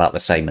around about the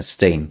same as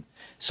Steam.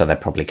 So they're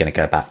probably going to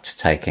go back to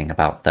taking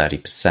about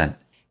 30%.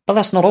 But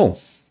that's not all.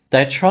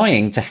 They're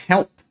trying to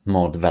help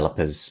more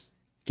developers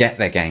get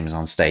their games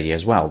on Stadia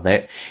as well.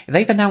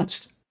 They've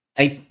announced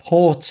a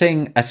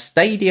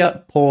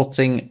Stadia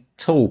porting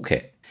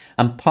toolkit.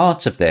 And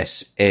part of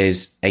this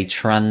is a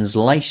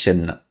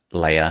translation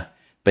layer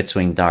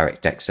between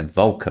DirectX and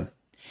Vulkan,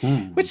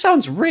 which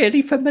sounds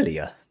really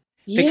familiar.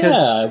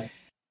 Because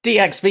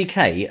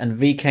DXVK and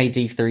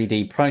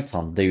VKD3D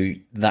Proton do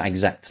that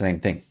exact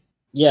same thing.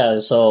 Yeah,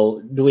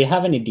 so do we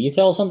have any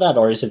details on that,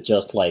 or is it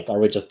just like, are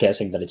we just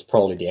guessing that it's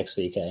probably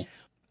DXVK?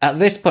 At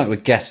this point, we're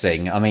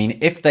guessing. I mean,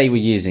 if they were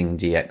using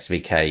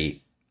DXVK,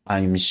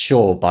 I'm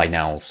sure by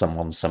now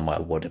someone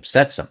somewhere would have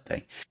said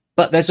something.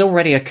 But there's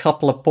already a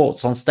couple of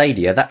ports on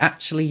Stadia that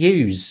actually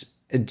use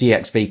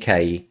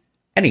DXVK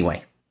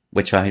anyway,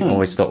 which I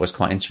always thought was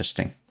quite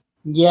interesting.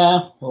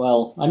 Yeah,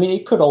 well, I mean,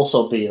 it could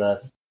also be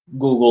that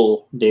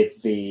Google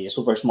did the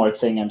super smart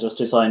thing and just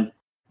designed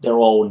their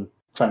own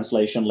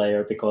translation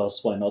layer,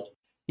 because why not?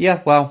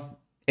 Yeah, well,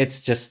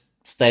 it's just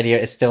Stadia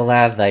is still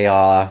there. They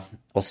are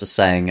also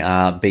saying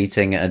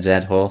beating a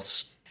dead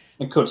horse.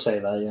 I could say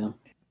that, yeah.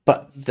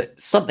 But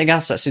something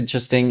else that's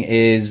interesting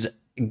is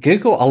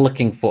Google are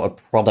looking for a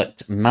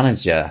product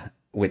manager,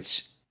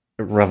 which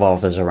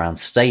revolves around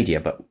Stadia.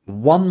 But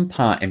one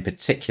part in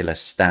particular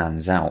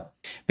stands out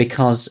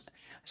because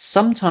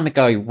some time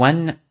ago,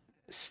 when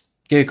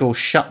Google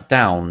shut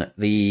down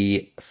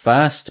the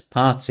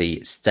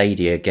first-party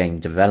Stadia game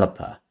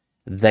developer,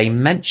 they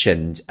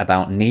mentioned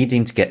about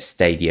needing to get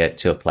Stadia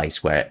to a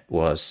place where it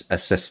was a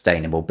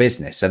sustainable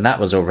business. And that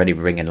was already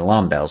ringing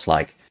alarm bells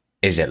like,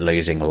 is it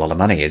losing a lot of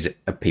money? Is it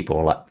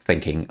people like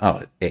thinking,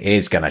 oh, it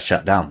is going to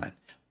shut down then?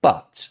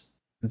 But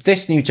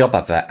this new job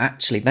advert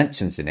actually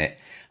mentions in it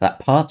that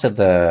part of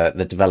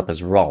the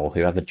developer's role,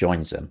 whoever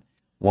joins them,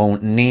 will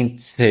need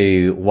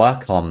to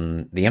work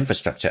on the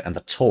infrastructure and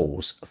the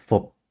tools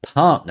for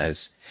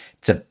partners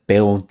to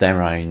build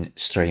their own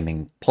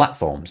streaming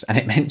platforms. And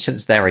it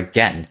mentions there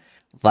again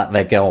that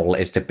their goal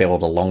is to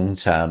build a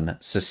long-term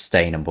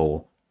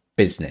sustainable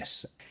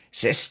business.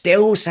 So it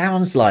still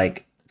sounds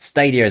like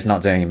Stadia is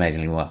not doing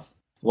amazingly well.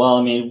 Well,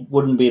 I mean, it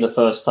wouldn't be the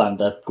first time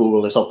that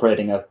Google is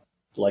operating a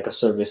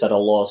service at a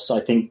loss. I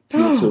think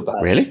YouTube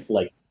has Really?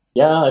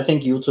 I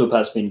think YouTube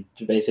has been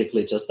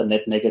basically just a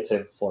net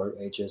negative for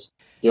ages.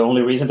 The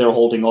only reason they're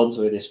holding on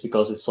to it is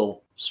because it's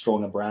so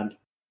strong a brand.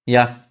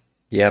 Yeah,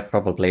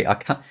 probably.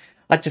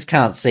 I just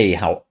can't see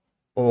how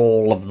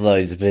all of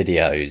those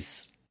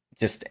videos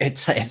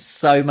it's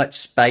so much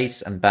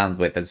space and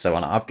bandwidth and so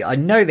on. I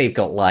know they've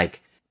got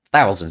like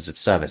thousands of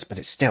servers, but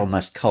it still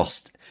must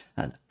cost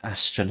an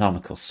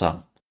astronomical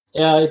sum.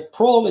 Yeah, it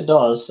probably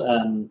does.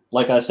 And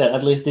like I said,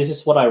 at least this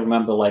is what I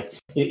remember. Like,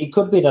 it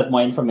could be that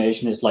my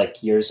information is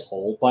like years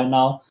old by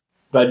now,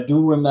 but I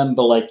do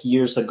remember like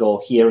years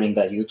ago hearing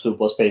that YouTube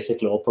was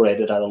basically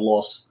operated at a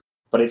loss.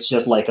 But it's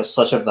just like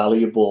such a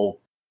valuable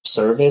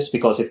service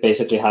because it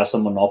basically has a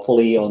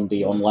monopoly on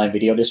the online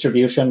video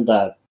distribution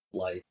that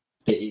like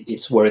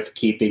it's worth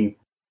keeping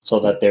so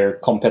that their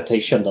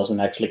competition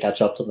doesn't actually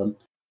catch up to them.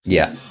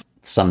 Yeah,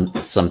 some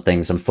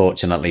things,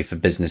 unfortunately, for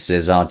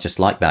businesses are just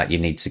like that. You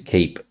need to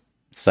keep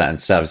certain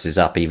services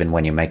up even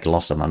when you make a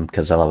loss on them,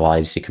 because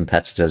otherwise your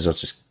competitors will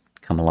just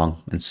come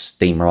along and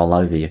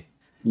steamroll over you.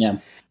 Yeah.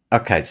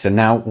 Okay, so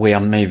now we are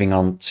moving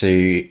on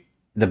to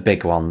the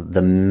big one,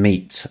 the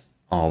meat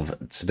of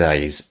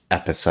today's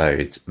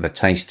episode, the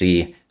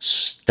tasty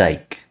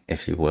steak,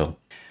 if you will.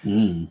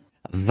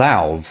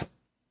 Valve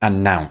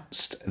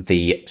announced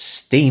the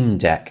Steam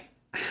Deck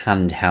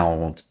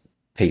handheld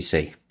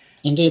PC.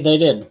 Indeed, they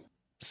did.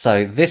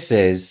 So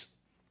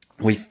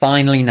we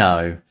finally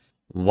know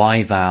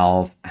why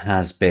Valve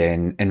has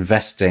been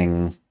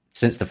investing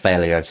since the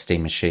failure of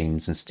Steam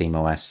Machines and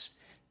SteamOS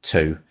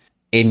 2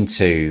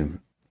 into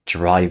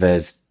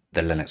drivers,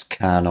 the Linux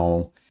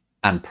kernel,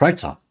 and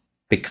Proton,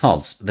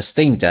 because the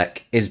Steam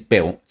Deck is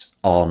built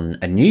on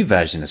a new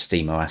version of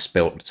SteamOS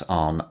built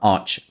on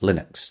Arch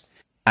Linux.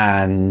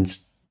 And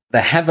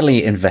they're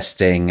heavily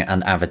investing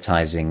and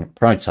advertising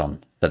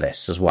Proton for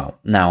this as well.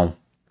 Now,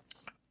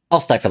 I'll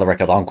state for the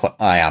record,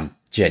 I am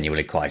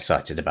genuinely quite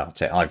excited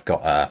about it. I've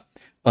got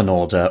an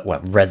order,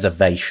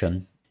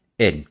 reservation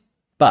in.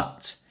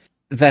 But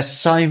there's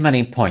so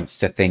many points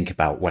to think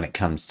about when it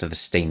comes to the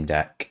Steam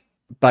Deck,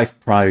 both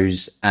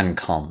pros and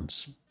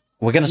cons.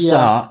 We're going to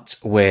start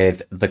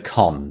with the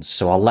cons,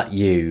 so I'll let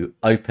you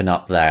open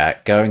up there,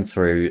 going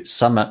through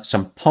some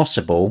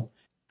possible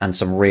and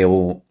some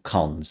real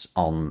cons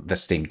on the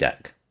Steam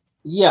Deck.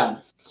 Yeah,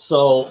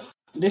 so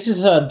this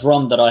is a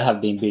drum that I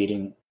have been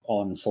beating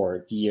on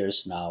for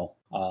years now.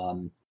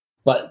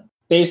 But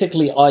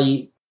basically,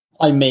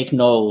 I make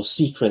no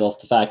secret of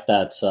the fact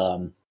that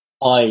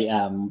I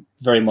am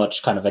very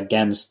much kind of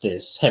against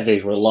this heavy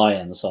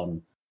reliance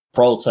on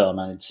Proton,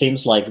 and it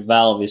seems like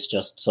Valve is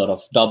just sort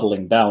of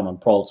doubling down on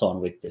Proton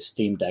with this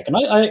Steam Deck, and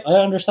I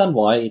understand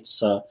why.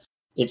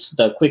 It's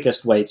the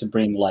quickest way to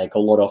bring like a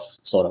lot of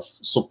sort of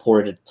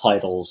supported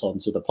titles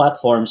onto the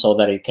platform so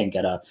that it can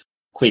get a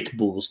quick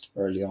boost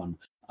early on.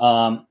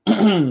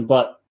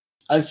 But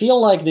I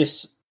feel like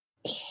this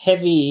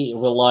heavy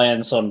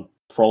reliance on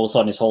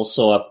Proton is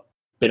also a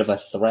bit of a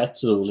threat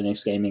to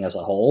Linux gaming as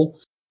a whole.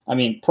 I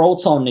mean,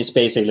 Proton is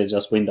basically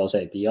just Windows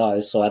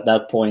APIs, so at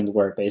that point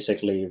we're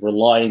basically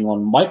relying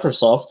on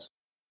Microsoft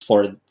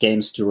for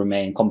games to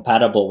remain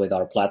compatible with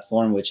our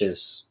platform, which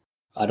is,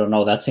 I don't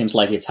know, that seems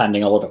like it's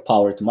handing a lot of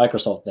power to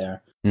Microsoft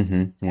there.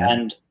 Mm-hmm, yeah.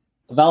 And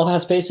Valve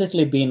has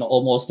basically been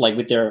almost like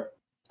with their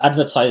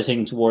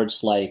advertising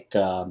towards like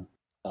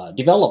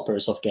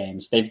developers of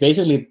games, they've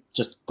basically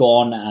just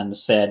gone and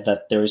said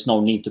that there is no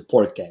need to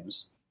port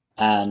games.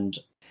 And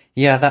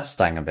yeah, that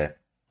stung a bit.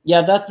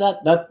 Yeah,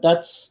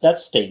 that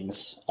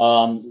stings.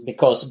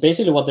 Because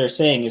basically what they're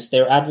saying is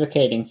they're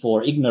advocating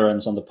for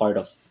ignorance on the part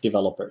of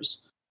developers.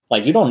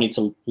 Like, you don't need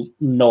to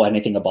know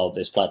anything about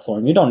this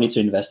platform. You don't need to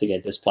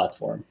investigate this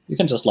platform. You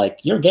can just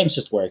your games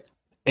just work.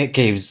 It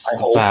gives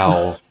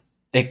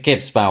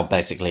Valve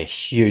basically a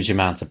huge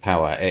amount of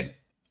power. It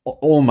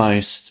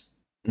almost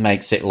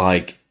makes it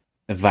like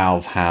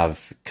Valve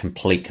have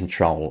complete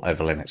control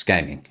over Linux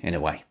gaming in a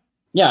way.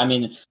 Yeah, I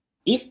mean,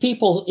 if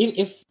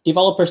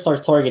developers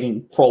start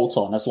targeting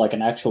Proton as like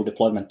an actual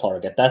deployment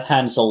target, that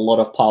hands a lot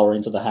of power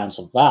into the hands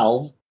of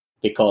Valve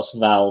because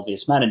Valve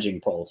is managing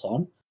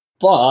Proton.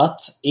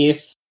 But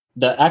if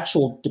the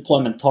actual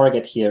deployment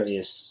target here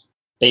is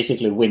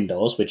basically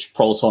Windows, which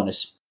Proton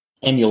is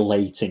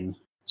emulating,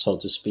 so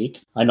to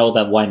speak. I know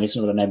that Wine is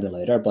not an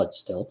emulator, but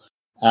still.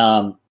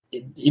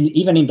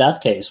 Even in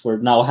that case, we're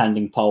now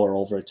handing power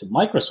over to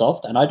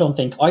Microsoft, and I don't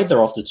think either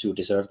of the two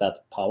deserve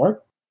that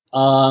power.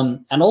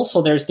 And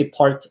also there's the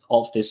part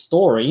of this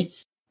story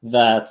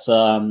that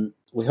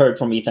we heard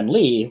from Ethan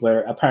Lee,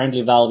 where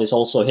apparently Valve is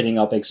also hitting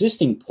up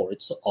existing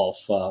ports of,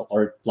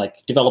 or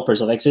like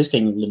developers of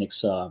existing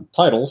Linux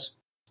titles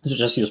to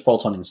just use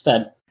Proton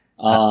instead.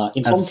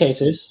 In some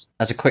cases...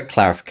 As a quick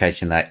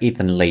clarification there,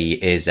 Ethan Lee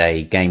is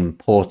a game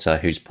porter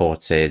who's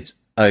ported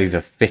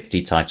over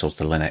 50 titles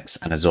to Linux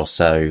and is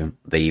also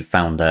the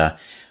founder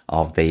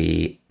of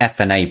the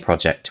FNA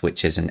project,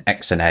 which is an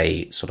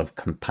XNA sort of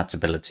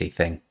compatibility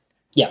thing.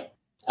 Yeah.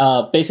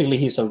 Basically,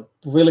 he's a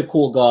really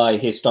cool guy.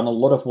 He's done a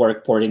lot of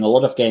work porting a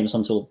lot of games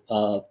onto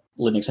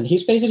Linux, and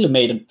he's basically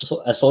made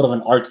a sort of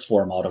an art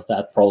form out of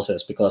that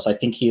process, because I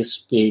think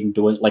he's been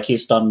doing,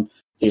 he's done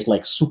these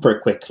super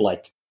quick,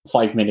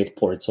 5-minute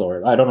ports,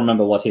 or I don't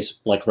remember what his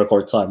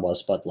record time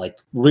was, but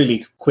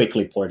really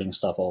quickly porting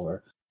stuff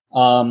over.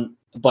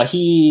 But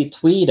he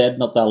tweeted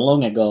not that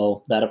long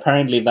ago that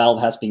apparently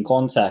Valve has been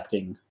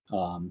contacting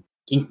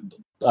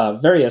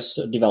various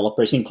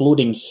developers,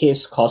 including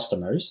his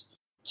customers,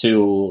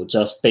 to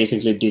just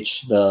basically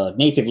ditch the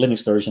native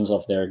Linux versions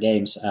of their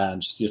games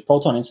and just use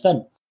Proton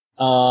instead.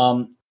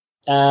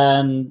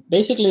 And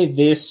basically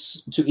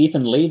this, to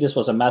Ethan Lee, this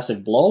was a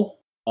massive blow.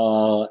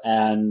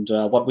 And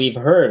what we've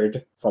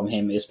heard from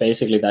him is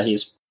basically that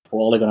he's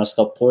probably going to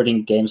stop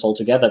porting games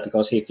altogether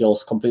because he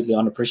feels completely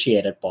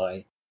unappreciated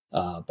by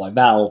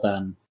Valve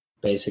and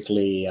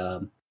basically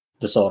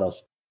the sort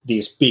of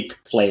these big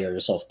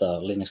players of the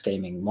Linux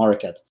gaming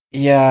market.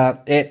 Yeah,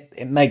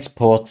 it makes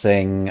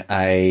porting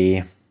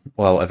a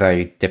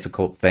very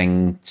difficult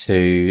thing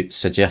to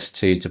suggest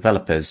to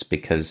developers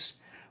because,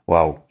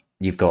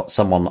 you've got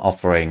someone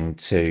offering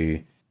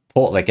to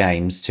port their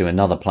games to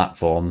another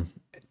platform.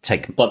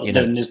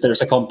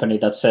 There's a company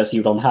that says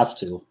you don't have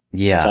to.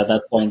 Yeah. So at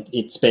that point,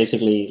 it's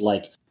basically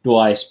do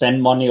I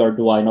spend money or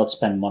do I not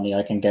spend money?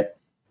 I can get,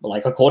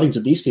 according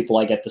to these people,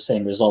 I get the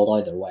same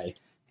result either way.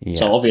 Yeah.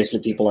 So obviously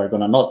people are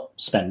going to not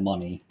spend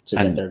money to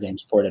get their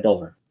games ported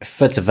over.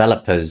 For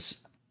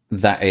developers,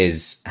 that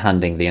is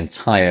handing the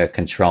entire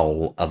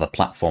control of a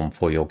platform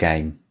for your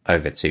game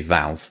over to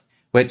Valve,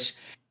 which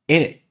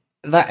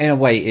that in a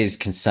way is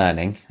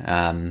concerning.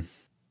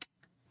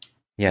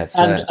 Yeah, it's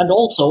And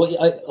also,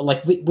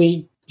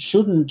 we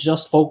shouldn't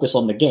just focus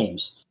on the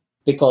games,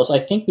 because I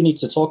think we need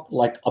to talk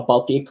like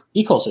about the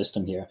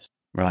ecosystem here.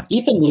 right.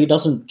 Ethan Lee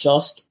doesn't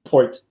just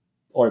port,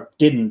 or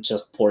didn't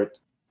just port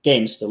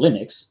games to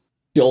Linux.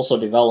 He also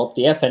developed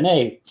the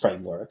FNA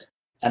framework,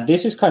 and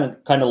this is kind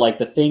of like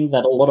the thing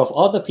that a lot of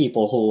other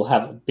people who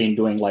have been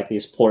doing like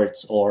these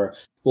ports, or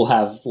who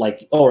have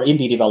like, or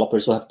indie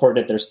developers who have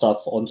ported their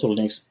stuff onto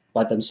Linux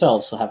by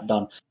themselves have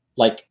done.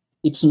 Like,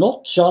 it's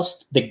not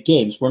just the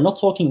games. We're not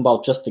talking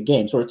about just the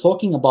games. We're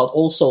talking about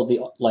also the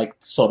like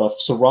sort of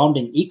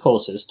surrounding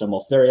ecosystem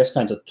of various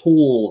kinds of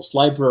tools,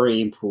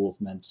 library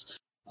improvements,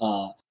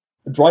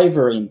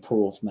 driver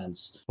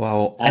improvements.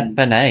 Well, And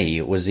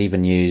FNA was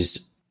even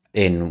used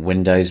in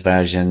Windows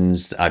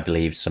versions. I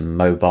believe some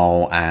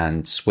mobile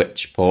and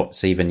Switch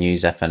ports even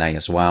use FNA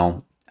as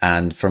well.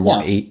 And from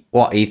what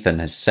what Ethan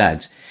has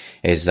said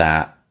is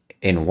that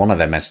in one of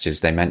their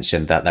messages they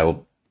mentioned that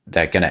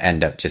they're going to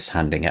end up just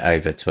handing it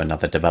over to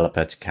another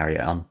developer to carry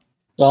it on.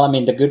 well, I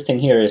mean, the good thing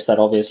here is that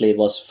obviously it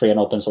was free and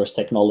open source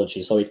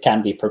technology, so it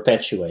can be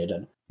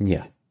perpetuated.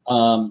 Yeah.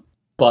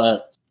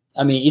 But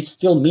I mean, it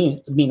still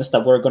means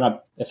that we're going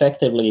to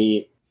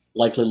effectively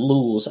likely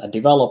lose a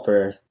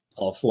developer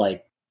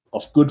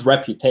of good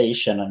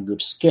reputation and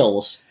good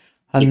skills,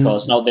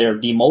 because now they're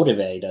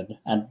demotivated,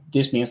 and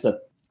this means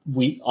that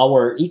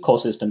our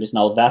ecosystem is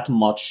now that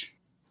much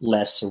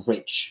less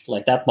rich,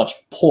 like that much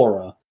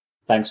poorer,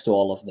 thanks to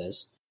all of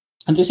this.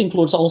 And this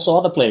includes also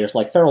other players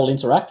like Feral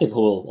Interactive,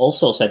 who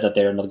also said that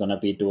they're not going to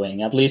be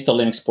doing at least a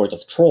Linux port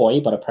of Troy,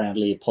 but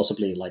apparently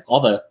possibly like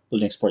other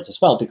Linux ports as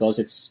well, because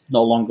it's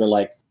no longer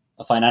like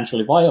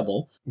financially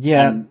viable.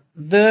 Yeah,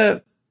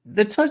 the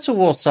Total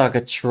War Saga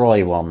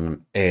Troy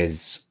one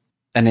is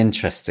an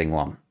interesting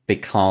one,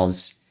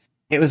 because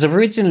it was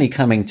originally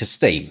coming to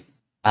Steam,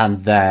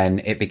 and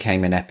then it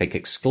became an Epic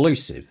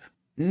exclusive.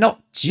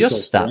 Not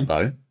just that,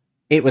 though.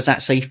 It was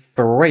actually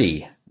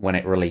free when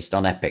it released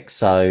on Epic,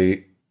 so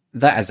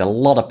that is a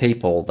lot of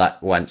people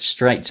that went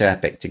straight to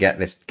Epic to get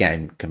this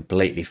game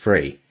completely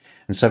free.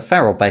 And so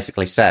Feral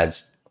basically said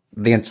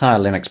the entire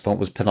Linux port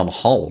was put on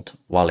hold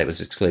while it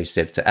was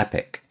exclusive to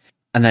Epic.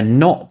 And they're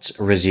not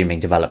resuming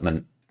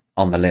development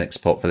on the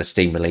Linux port for the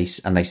Steam release,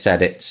 and they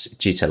said it's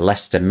due to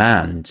less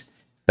demand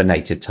for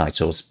native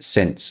titles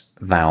since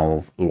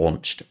Valve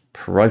launched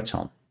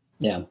Proton.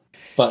 Yeah,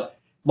 but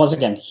once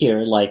again, here,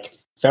 like,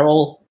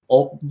 Feral,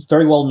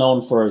 very well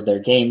known for their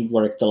game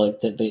work.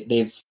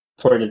 They've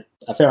ported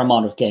a fair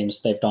amount of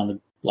games. They've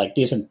done like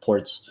decent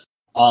ports,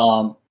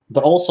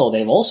 but also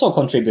they've also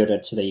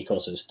contributed to the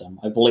ecosystem.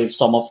 I believe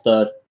some of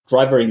the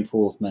driver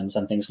improvements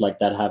and things like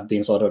that have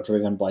been sort of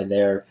driven by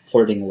their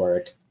porting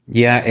work.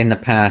 Yeah, in the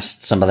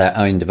past, some of their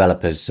own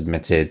developers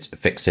submitted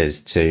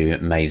fixes to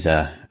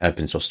Mesa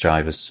open source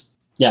drivers.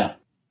 Yeah,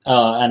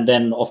 and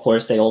then of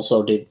course they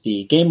also did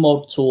the game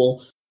mode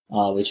tool,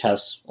 which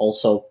has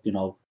also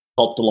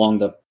helped along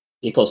the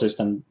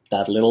ecosystem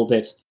that little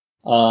bit.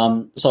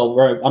 So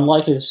we're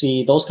unlikely to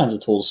see those kinds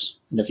of tools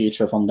in the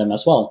future from them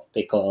as well,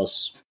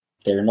 because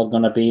they're not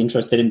going to be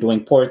interested in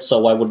doing ports. So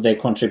why would they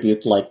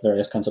contribute like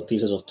various kinds of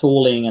pieces of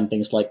tooling and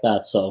things like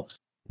that? So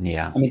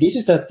yeah, I mean, this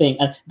is the thing.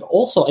 And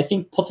also, I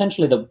think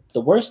potentially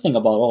the worst thing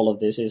about all of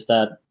this is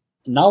that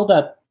now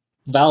that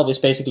Valve is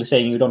basically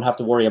saying you don't have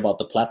to worry about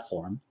the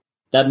platform,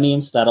 that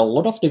means that a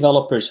lot of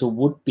developers who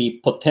would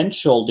be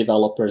potential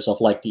developers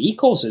of like the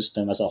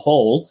ecosystem as a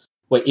whole,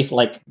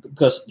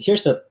 because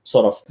here's the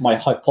sort of my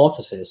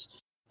hypothesis,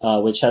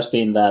 which has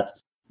been that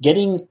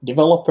getting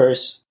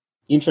developers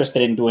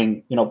interested in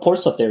doing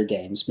ports of their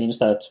games means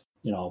that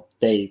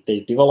they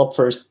develop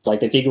first,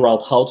 like they figure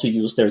out how to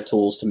use their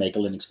tools to make a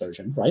Linux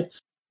version, right?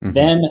 Mm-hmm.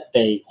 Then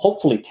they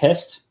hopefully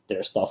test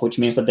their stuff, which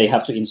means that they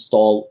have to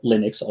install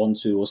Linux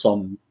onto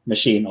some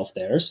machine of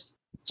theirs.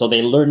 So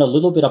they learn a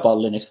little bit about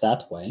Linux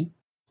that way.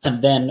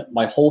 And then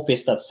my hope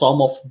is that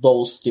some of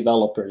those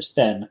developers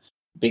then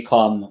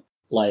become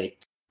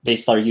like, they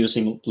start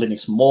using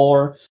Linux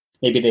more.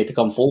 Maybe they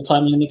become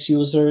full-time Linux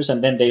users,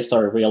 and then they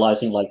start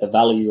realizing like the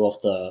value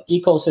of the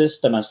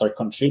ecosystem and start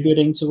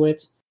contributing to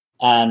it.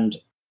 And,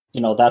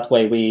 that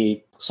way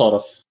we sort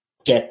of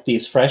get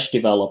these fresh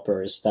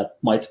developers that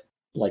might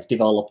like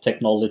develop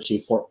technology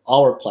for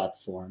our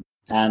platform.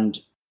 And,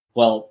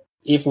 well,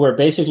 if we're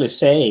basically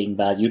saying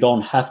that you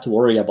don't have to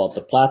worry about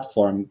the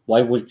platform,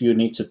 why would you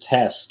need to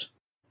test?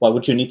 Why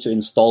would you need to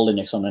install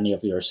Linux on any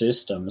of your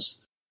systems?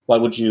 Why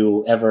would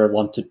you ever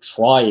want to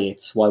try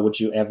it? Why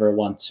would you ever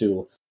want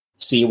to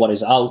see what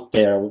is out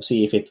there,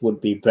 see if it would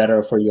be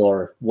better for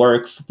your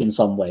work in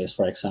some ways,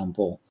 for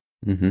example?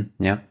 Mm-hmm.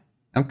 Yeah.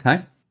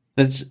 Okay.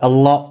 There's a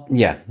lot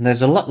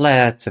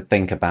there to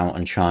think about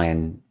and try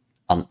and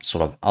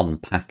sort of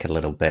unpack a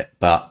little bit.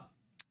 But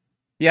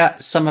yeah,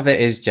 some of it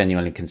is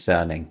genuinely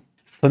concerning.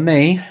 For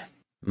me,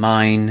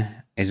 mine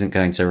isn't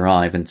going to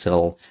arrive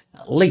until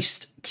at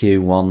least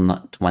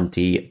Q1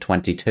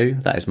 2022.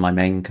 That is my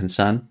main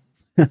concern.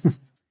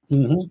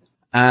 Mm-hmm.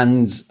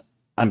 And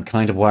I'm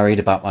kind of worried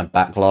about my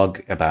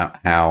backlog, about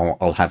how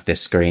I'll have this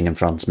screen in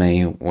front of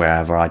me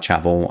wherever I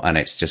travel, and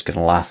it's just going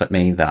to laugh at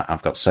me that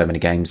I've got so many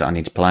games that I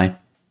need to play.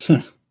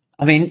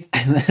 I mean,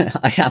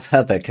 I have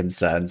other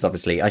concerns,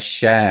 obviously. I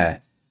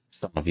share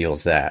some of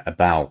yours there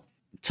about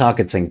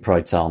targeting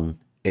Proton.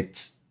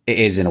 It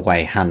is, in a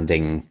way,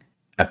 handing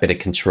a bit of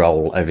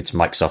control over to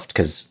Microsoft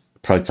because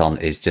Proton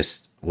is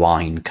just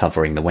Wine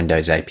covering the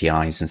Windows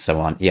APIs and so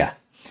on. Yeah,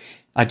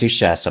 I do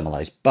share some of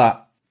those,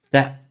 but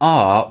there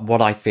are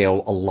what I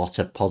feel a lot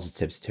of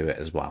positives to it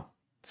as well.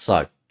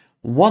 So,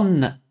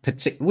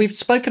 we've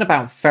spoken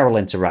about Feral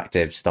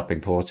Interactive stopping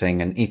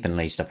porting and Ethan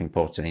Lee stopping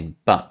porting,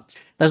 but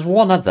there's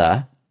one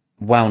other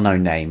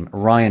well-known name,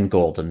 Ryan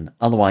Gordon,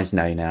 otherwise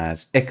known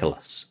as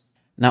Icarus.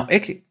 Now,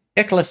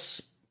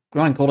 Icarus,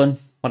 Ryan Gordon,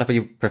 whatever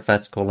you prefer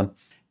to call him,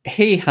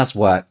 he has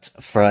worked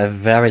for a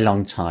very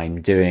long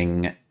time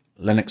doing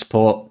Linux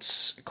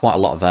ports, quite a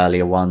lot of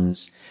earlier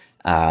ones,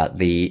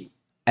 the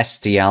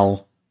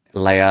SDL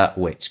layer,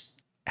 which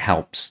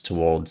helps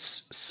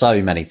towards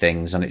so many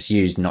things, and it's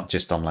used not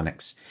just on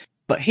Linux.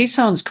 But he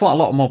sounds quite a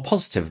lot more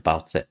positive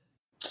about it.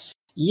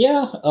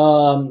 Yeah,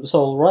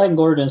 so Ryan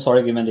Gordon's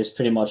argument is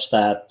pretty much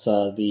that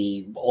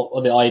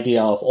the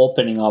idea of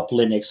opening up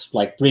Linux,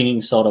 like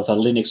bringing sort of a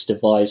Linux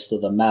device to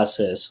the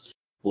masses,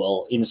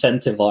 will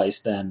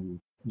incentivize then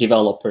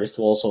developers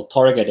to also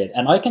target it.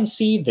 And I can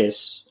see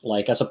this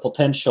like as a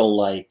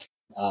potential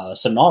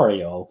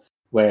scenario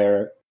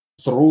where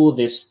through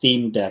this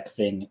Steam Deck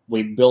thing,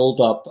 we build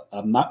up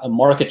a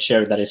market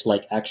share that is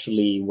like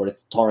actually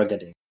worth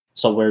targeting.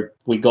 So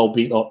we go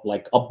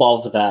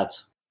above that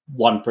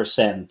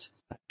 1%.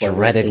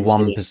 Dreaded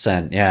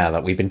 1%, yeah,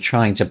 that we've been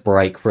trying to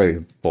break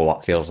through for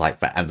what feels like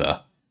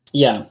forever.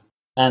 Yeah,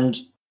 and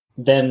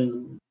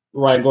then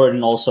Ryan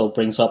Gordon also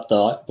brings up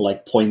the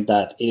point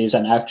that it is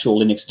an actual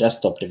Linux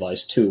desktop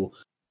device too.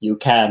 You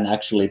can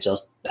actually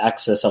just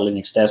access a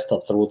Linux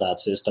desktop through that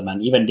system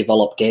and even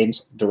develop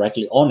games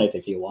directly on it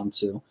if you want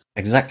to.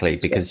 Exactly,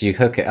 because you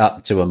hook it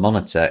up to a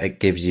monitor, it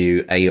gives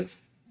you a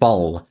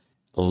full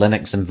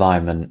Linux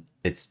environment.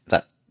 It's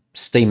that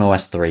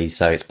SteamOS 3,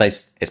 so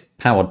it's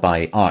powered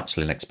by Arch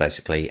Linux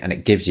basically, and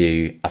it gives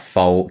you a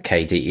full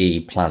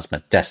KDE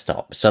Plasma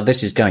desktop. So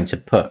this is going to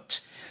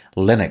put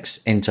Linux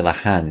into the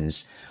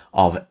hands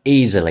of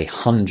easily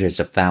hundreds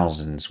of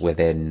thousands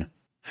within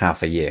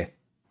half a year.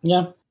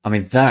 Yeah.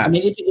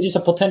 it is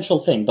a potential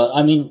thing, but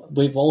I mean,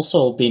 we've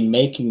also been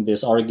making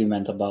this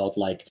argument about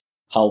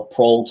how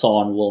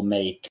Proton will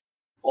make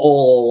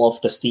all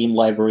of the Steam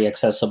library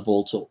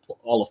accessible to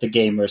all of the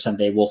gamers, and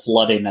they will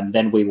flood in, and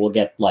then we will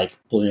get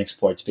Linux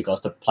ports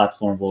because the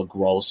platform will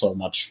grow so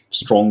much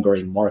stronger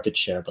in market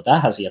share. But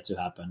that has yet to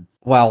happen.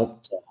 Well,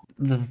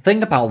 the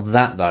thing about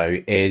that though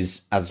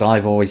is, as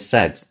I've always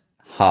said,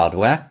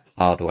 hardware.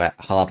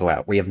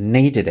 We have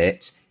needed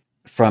it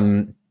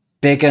from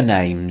bigger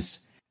names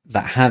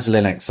that has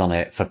Linux on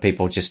it for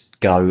people just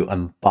go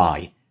and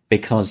buy.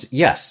 Because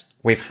yes,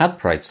 we've had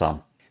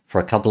Proton for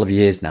a couple of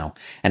years now,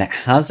 and it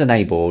has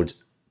enabled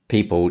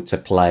people to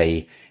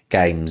play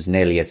games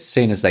nearly as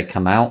soon as they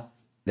come out.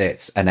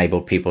 It's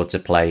enabled people to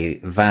play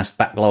vast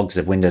backlogs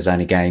of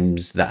Windows-only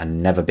games that are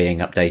never being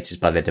updated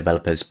by the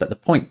developers. But the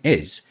point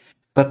is,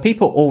 for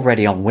people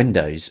already on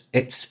Windows,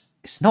 it's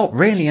not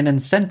really an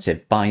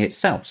incentive by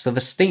itself. So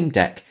the Steam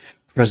Deck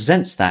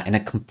presents that in a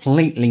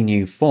completely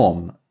new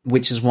form,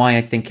 which is why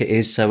I think it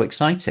is so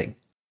exciting.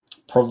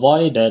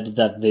 Provided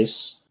that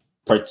this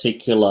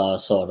particular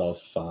sort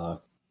of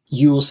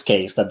use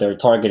case that they're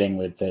targeting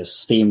with this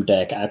Steam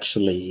Deck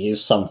actually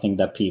is something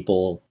that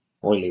people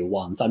really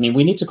want. I mean,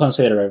 we need to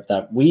consider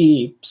that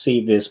we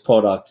see this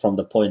product from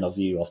the point of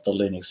view of the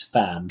Linux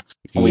fan,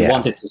 and we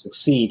want it to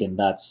succeed in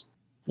that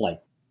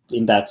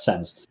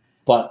sense.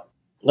 But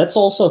let's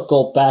also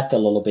go back a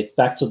little bit,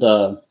 back to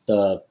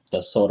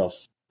the sort of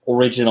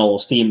original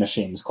Steam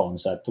Machines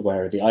concept,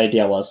 where the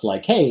idea was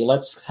hey,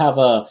 let's have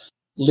a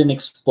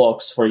Linux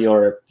box for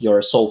your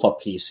sofa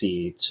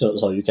PC,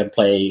 so you can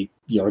play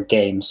your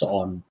games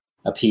on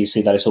a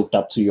PC that is hooked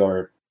up to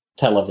your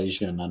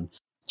television. And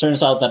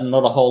turns out that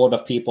not a whole lot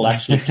of people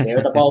actually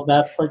cared about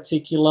that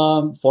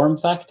particular form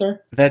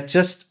factor. There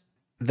just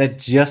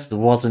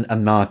wasn't a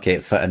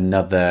market for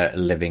another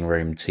living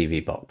room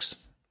TV box.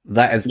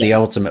 That is the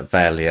ultimate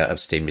failure of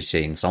Steam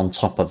Machines, on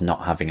top of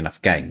not having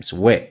enough games,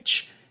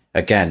 which,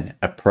 again,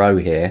 a pro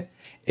here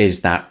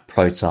is that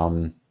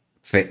Proton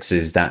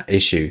fixes that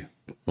issue,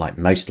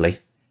 mostly.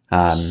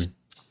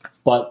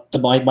 But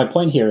my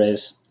point here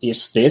is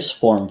this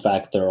form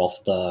factor of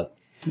the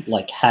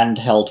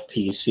handheld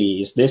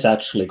PC, is this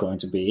actually going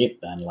to be it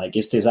then?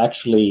 Is this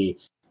actually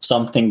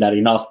something that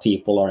enough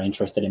people are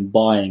interested in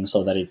buying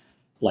so that it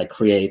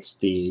creates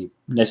the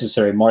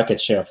necessary market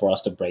share for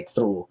us to break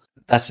through?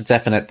 That's a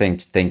definite thing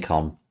to think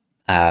on.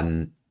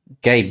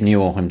 Gabe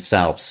Newell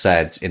himself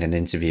said in an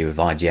interview with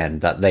IGN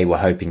that they were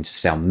hoping to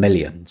sell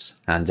millions,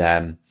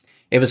 and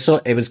it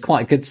was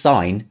quite a good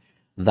sign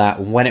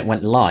that when it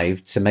went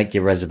live to make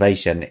your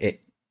reservation,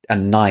 it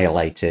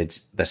annihilated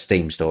the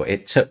Steam store.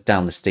 It took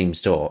down the Steam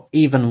store.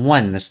 Even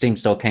when the Steam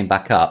store came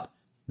back up,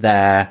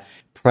 their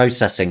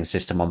processing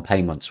system on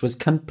payments was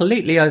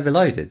completely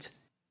overloaded.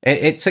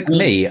 It took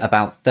me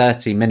about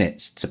 30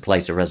 minutes to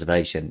place a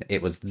reservation.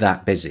 It was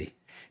that busy.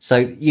 So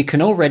you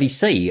can already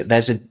see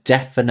there's a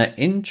definite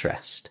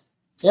interest.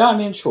 Yeah, I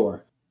mean,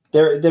 sure.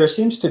 There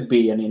seems to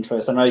be an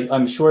interest, and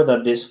I'm sure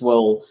that this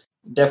will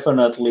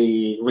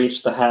definitely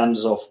reach the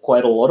hands of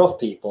quite a lot of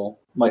people.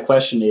 My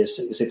question is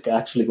it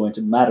actually going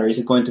to matter? Is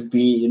it going to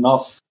be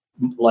enough,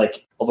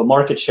 like, of a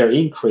market share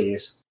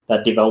increase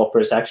that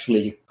developers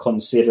actually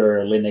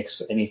consider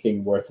Linux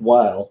anything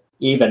worthwhile,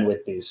 even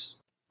with these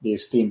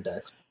Steam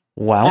Decks?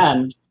 Wow.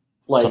 And,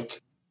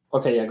 like,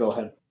 okay, yeah, go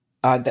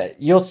ahead.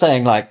 You're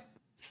saying, like,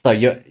 so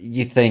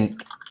you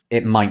think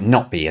it might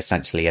not be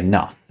essentially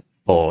enough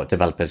for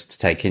developers to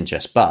take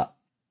interest, but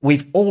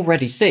we've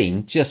already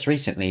seen just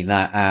recently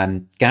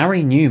that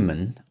Gary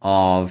Newman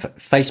of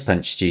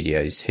Facepunch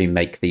Studios, who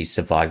make the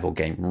survival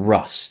game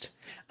Rust,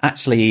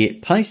 actually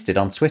posted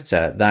on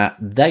Twitter that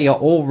they are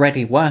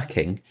already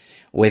working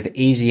with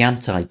Easy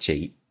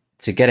Anti-Cheat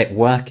to get it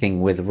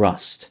working with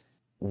Rust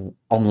on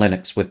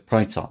Linux with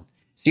Proton.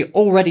 So you're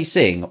already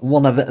seeing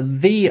one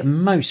of the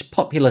most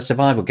popular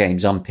survival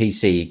games on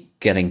PC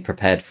getting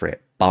prepared for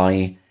it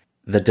by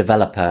the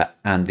developer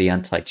and the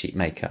anti-cheat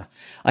maker.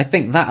 I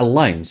think that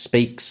alone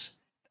speaks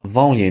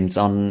volumes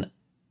on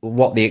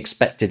what the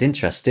expected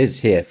interest is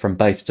here from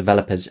both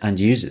developers and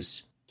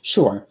users.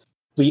 Sure.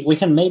 We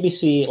can maybe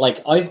see, like,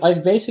 I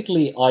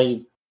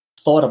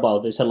thought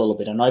about this a little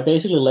bit, and I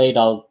basically laid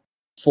out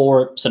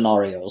 4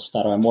 scenarios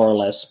that I more or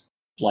less,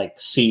 like,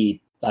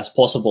 see as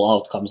possible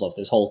outcomes of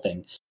this whole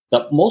thing.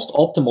 The most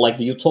optimal, like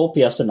the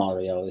utopia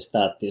scenario, is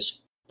that this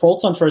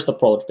Proton first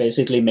approach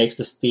basically makes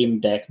the Steam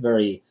Deck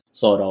very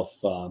sort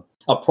of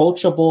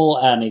approachable,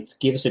 and it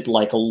gives it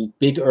like a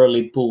big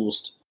early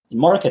boost in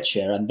market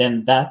share, and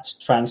then that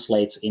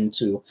translates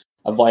into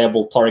a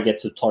viable target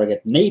to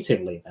target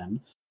natively.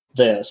 Then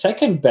the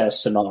second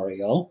best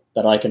scenario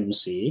that I can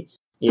see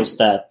is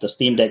that the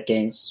Steam Deck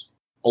gains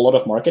a lot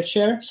of market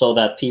share, so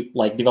that people,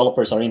 like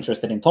developers, are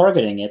interested in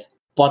targeting it,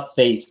 but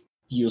they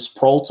use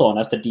Proton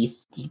as the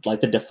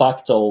de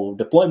facto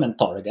deployment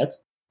target,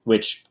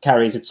 which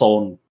carries its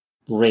own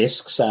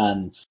risks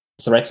and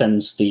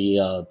threatens the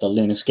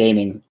Linux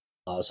gaming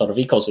sort of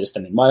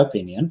ecosystem, in my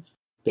opinion,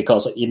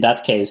 because in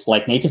that case,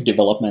 like, native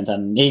development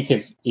and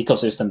native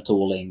ecosystem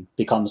tooling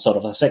becomes sort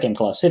of a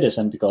second-class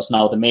citizen, because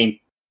now the main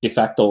de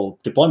facto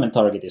deployment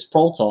target is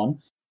Proton.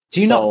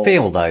 Do you not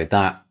feel, though,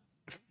 that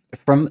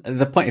from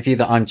the point of view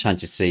that I'm trying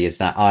to see is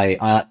that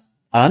I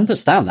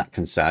understand that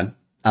concern,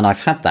 and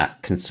I've had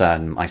that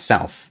concern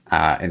myself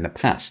in the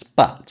past,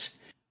 but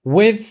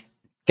with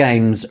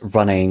games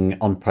running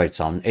on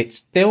Proton, it's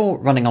still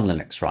running on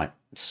Linux, right?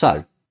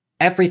 So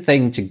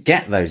everything to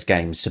get those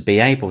games to be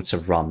able to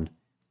run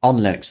on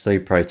Linux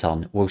through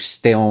Proton will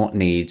still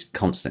need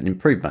constant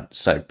improvement.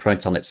 So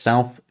Proton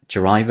itself,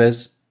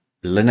 drivers,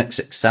 Linux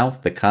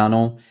itself, the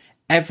kernel,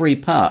 every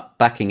part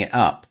backing it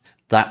up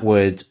that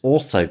would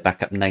also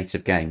back up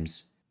native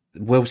games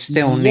will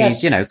still need,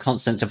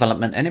 constant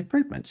development and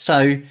improvement.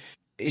 So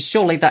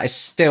surely that is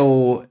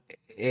still,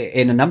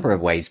 in a number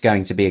of ways,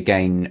 going to be a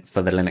gain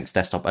for the Linux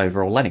desktop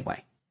overall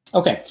anyway.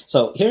 Okay,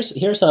 so here's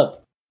a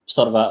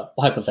sort of a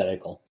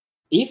hypothetical.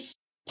 If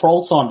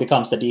Proton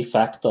becomes the de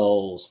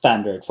facto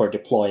standard for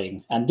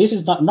deploying, and this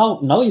is not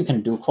now you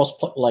can do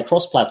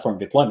cross-platform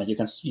deployment.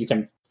 You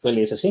can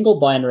release a single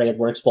binary that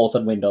works both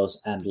on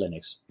Windows and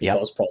Linux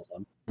because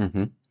Proton.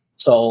 Mm-hmm.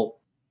 So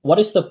what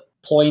is the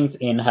point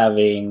in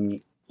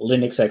having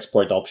Linux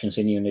export options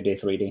in Unity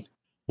 3D?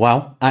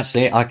 Well,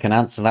 actually, I can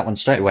answer that one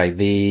straight away.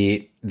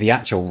 The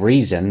actual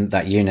reason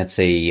that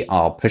Unity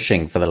are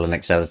pushing for the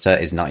Linux editor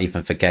is not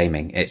even for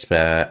gaming. It's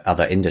for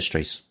other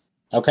industries.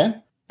 Okay.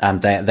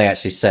 And they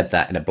actually said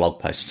that in a blog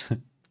post.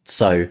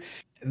 So,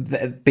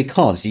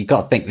 because you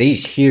got to think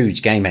these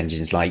huge game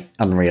engines like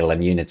Unreal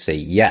and Unity,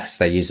 yes,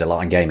 they're used a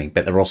lot in gaming,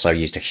 but they're also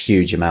used a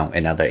huge amount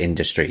in other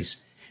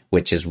industries,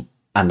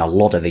 and a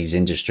lot of these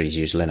industries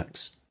use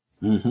Linux.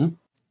 Mm-hmm.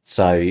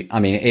 So, I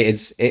mean,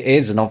 it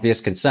is an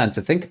obvious concern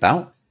to think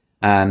about.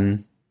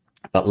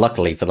 But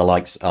luckily for the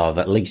likes of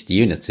at least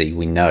Unity,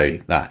 we know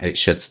that it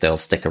should still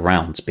stick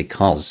around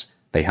because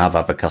they have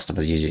other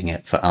customers using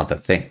it for other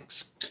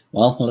things.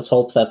 Well, let's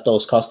hope that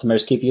those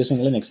customers keep using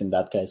Linux in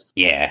that case.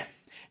 Yeah.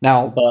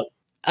 Now,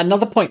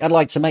 another point I'd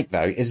like to make,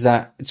 though, is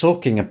that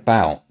talking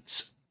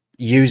about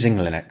using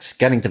Linux,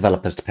 getting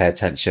developers to pay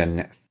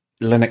attention,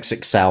 Linux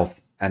itself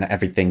and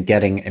everything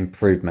getting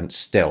improvements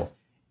still,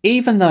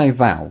 even though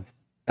Valve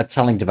are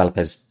telling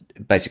developers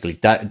basically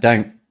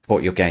don't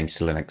port your games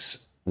to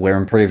Linux, we're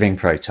improving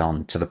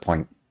Proton to the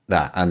point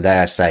that, and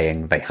they're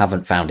saying they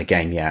haven't found a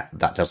game yet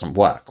that doesn't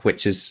work,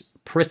 which is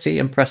pretty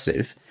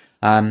impressive.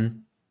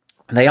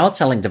 They are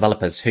telling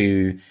developers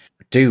who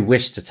do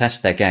wish to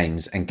test their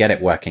games and get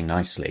it working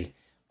nicely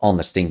on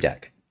the Steam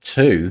Deck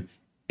to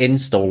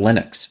install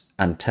Linux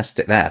and test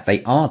it there.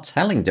 They are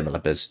telling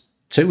developers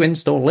to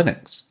install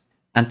Linux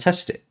and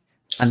test it.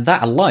 And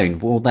that alone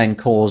will then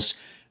cause,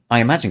 I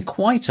imagine,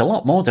 quite a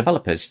lot more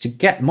developers to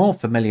get more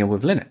familiar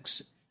with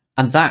Linux.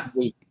 And that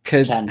we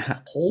could can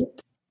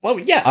hope Well,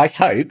 yeah, I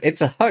hope.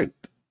 It's a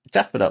hope.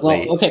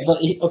 Definitely. Well,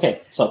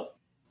 okay. So,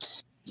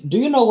 do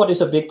you know what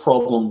is a big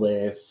problem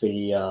with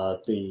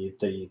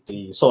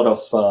the sort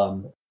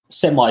of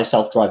semi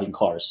self-driving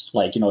cars,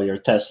 like your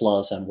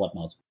Teslas and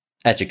whatnot?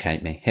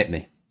 Educate me. Hit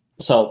me.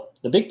 So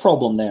the big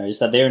problem there is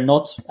that they're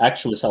not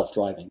actually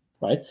self-driving,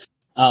 right?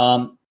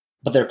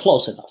 But they're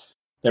close enough.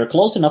 They're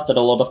close enough that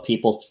a lot of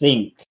people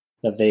think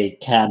that they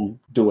can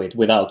do it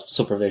without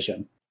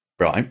supervision.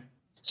 Right.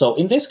 So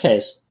in this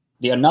case,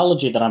 the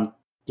analogy that I'm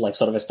like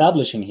sort of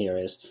establishing here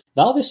is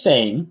Valve is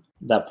saying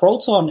that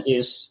Proton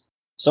is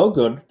so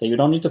good that you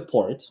don't need to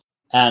port,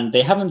 and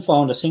they haven't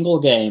found a single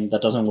game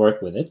that doesn't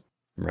work with it.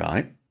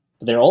 Right.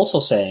 They're also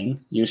saying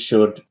you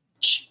should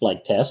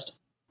test.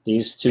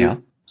 These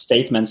two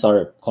statements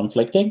are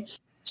conflicting.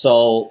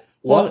 So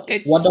what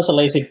does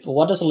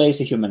a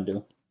lazy human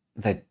do?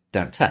 They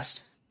don't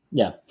test.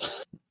 Yeah.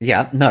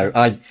 Yeah, no,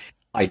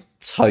 I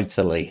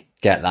totally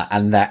get that.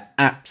 And there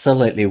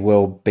absolutely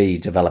will be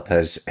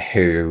developers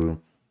who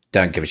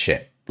don't give a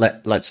shit.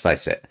 Let's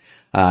face it.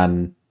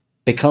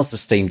 Because the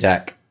Steam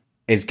Deck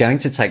is going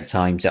to take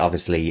time to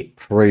obviously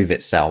prove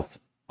itself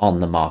on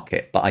the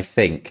market. But I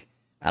think,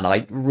 and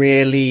I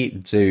really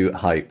do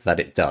hope that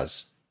it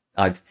does.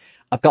 I've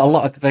got a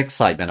lot of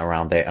excitement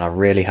around it, and I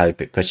really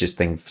hope it pushes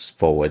things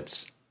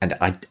forwards. And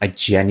I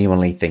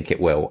genuinely think it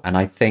will. And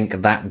I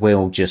think that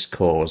will just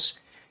cause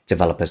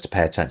developers to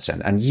pay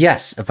attention. And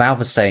yes,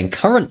 Valve is saying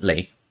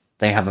currently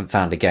they haven't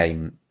found a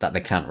game that they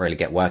can't really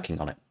get working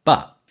on it.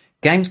 But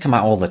games come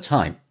out all the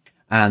time.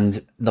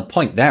 And the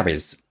point there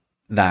is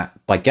that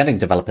by getting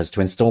developers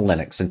to install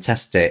Linux and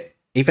test it,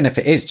 even if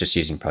it is just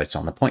using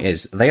Proton, the point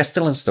is they are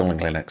still installing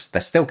Linux.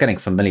 They're still getting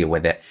familiar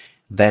with it.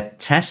 They're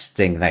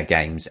testing their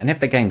games. And if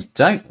the games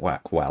don't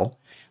work well,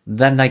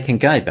 then they can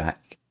go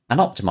back and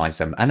optimize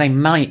them. And they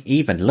might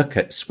even look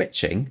at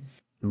switching,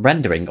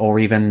 rendering, or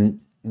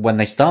even when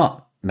they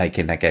start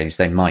making their games,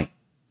 they might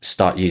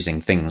start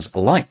using things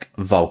like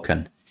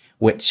Vulkan,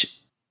 which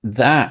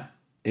that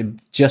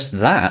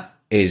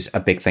is a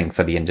big thing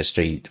for the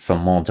industry, for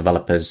more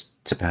developers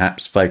to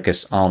perhaps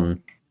focus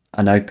on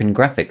an open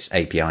graphics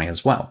API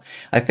as well.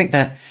 I think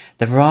that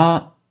there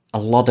are a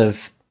lot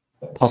of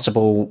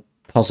possible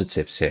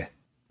positives here,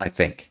 I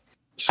think.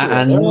 Sure,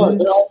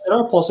 there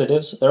are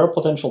positives. There are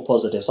potential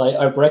positives.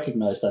 I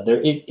recognize that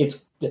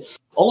it's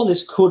all of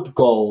this could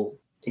go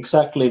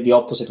exactly the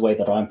opposite way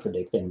that I'm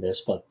predicting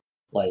this, but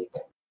like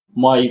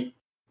my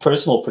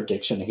personal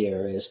prediction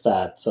here is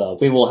that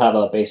we will have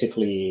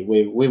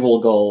we will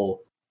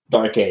go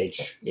Dark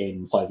Age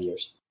in 5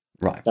 years.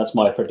 Right, that's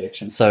my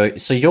prediction. So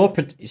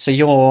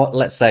your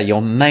let's say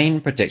your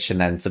main prediction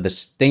then for the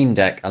Steam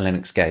Deck and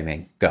Linux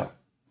gaming, go.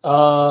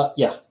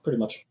 Yeah, pretty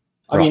much.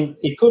 I mean,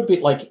 it could be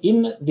like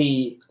in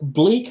the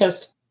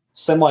bleakest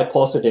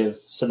semi-positive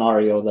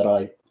scenario that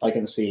I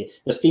can see,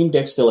 the Steam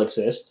Deck still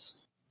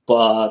exists,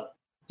 but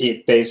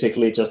it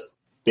basically just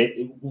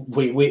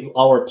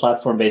our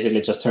platform basically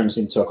just turns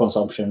into a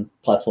consumption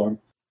platform,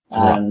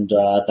 and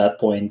at that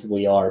point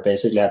we are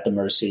basically at the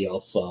mercy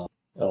of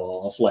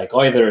like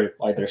either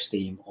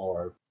Steam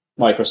or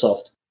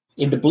Microsoft.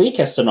 In the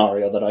bleakest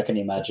scenario that I can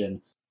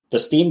imagine, the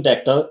Steam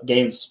Deck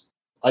gains.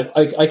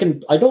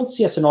 I don't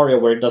see a scenario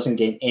where it doesn't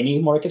gain any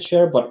market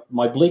share, but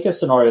my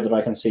bleakest scenario that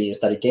I can see is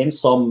that it gains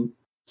some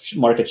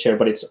market share,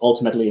 but it's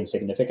ultimately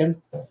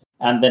insignificant.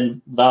 And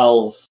then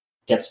Valve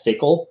gets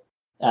fickle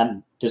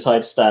and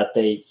decides that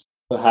they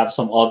have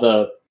some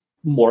other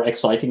more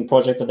exciting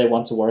project that they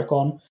want to work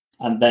on.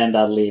 And then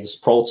that leaves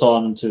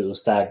Proton to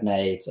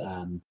stagnate,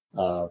 and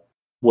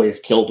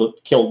we've killed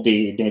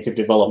the native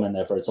development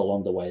efforts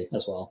along the way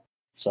as well.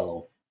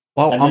 So,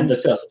 then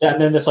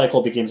the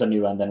cycle begins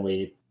anew, and then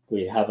we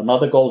have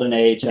another golden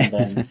age, and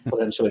then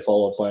potentially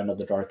followed by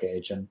another dark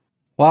age. And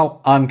well,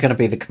 I'm going to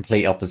be the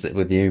complete opposite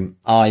with you.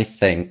 I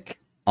think,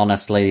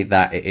 honestly,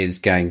 that it is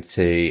going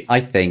to. I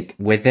think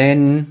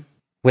within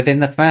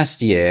the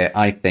first year,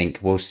 I think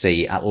we'll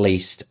see at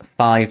least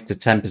 5 to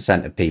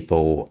 10% of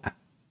people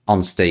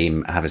on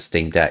Steam have a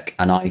Steam Deck,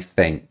 and I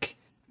think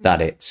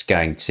that it's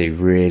going to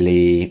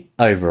really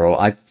overall.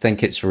 I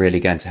think it's really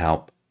going to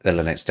help the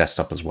Linux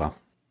desktop as well.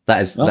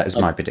 That is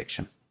my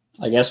prediction.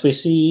 I guess we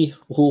see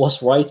who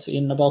was right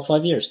in about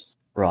 5 years.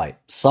 Right.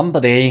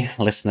 Somebody,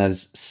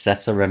 listeners,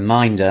 set a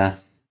reminder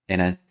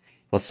in a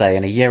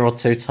year or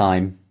two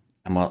time,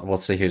 and we'll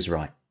see who's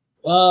right.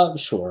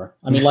 Sure.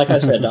 I mean, like I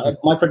said,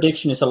 my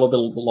prediction is a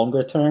little bit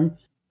longer term.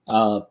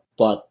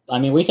 But I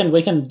mean, we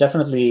can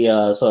definitely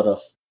sort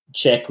of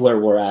check where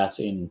we're at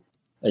in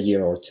a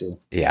year or two.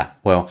 Yeah.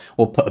 Well,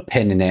 we'll put a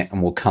pin in it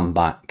and we'll come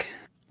back.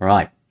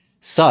 Right.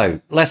 So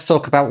let's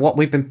talk about what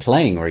we've been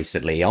playing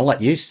recently. I'll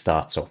let you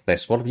start off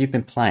this. What have you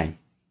been playing?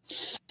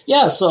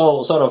 Yeah,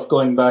 so sort of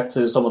going back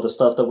to some of the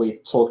stuff that we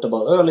talked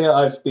about earlier,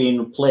 I've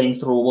been playing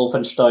through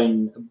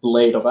Wolfenstein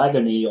Blade of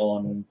Agony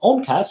on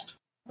Oncast.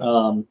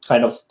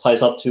 Kind of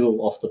ties up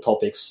two of the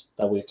topics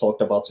that we've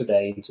talked about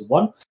today into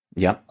one.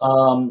 Yeah.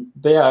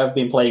 But yeah, I've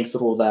been playing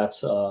through that.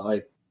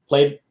 I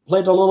played a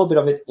little bit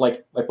of it.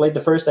 Like I played the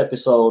first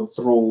episode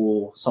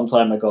through some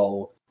time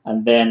ago.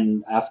 And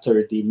then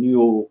after the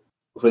new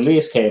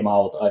release came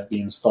out, I've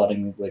been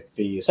starting with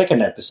the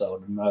second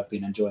episode, and I've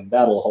been enjoying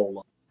that a whole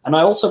lot. And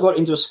I also got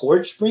into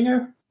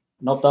Scourgebringer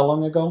not that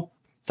long ago.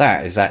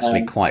 That is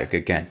actually quite a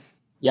good game.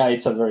 Yeah,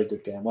 it's a very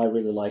good game. I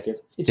really like it.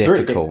 It's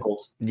difficult. Very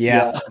difficult.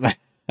 Yeah.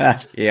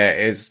 Yeah,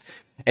 it is.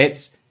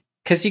 It's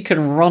because you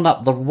can run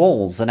up the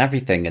walls and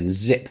everything and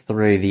zip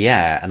through the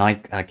air, and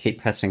I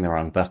keep pressing the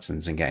wrong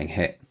buttons and getting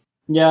hit.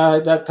 Yeah,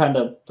 that kind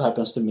of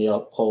happens to me a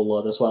whole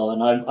lot as well,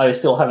 and I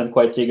still haven't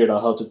quite figured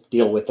out how to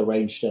deal with the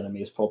ranged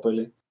enemies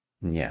properly.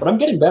 Yeah. But I'm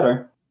getting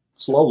better.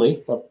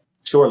 Slowly, but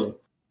surely.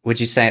 Would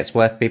you say it's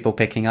worth people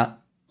picking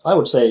up? I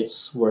would say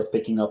it's worth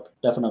picking up,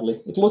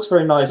 definitely. It looks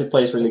very nice, it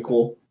plays really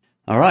cool.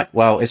 All right,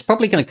 well, it's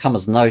probably going to come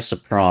as no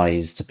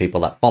surprise to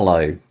people that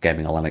follow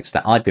Gaming on Linux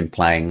that I've been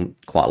playing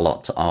quite a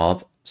lot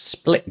of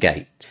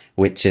Splitgate,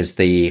 which is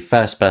the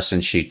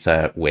first-person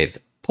shooter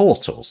with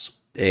portals.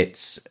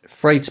 It's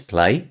free to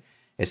play.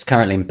 It's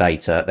currently in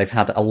beta. They've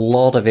had a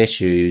lot of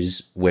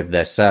issues with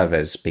their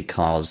servers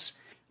because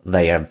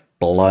they have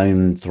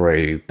blown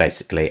through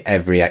basically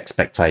every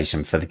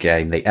expectation for the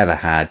game they ever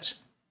had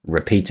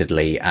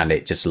repeatedly, and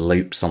it just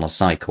loops on a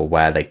cycle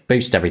where they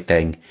boost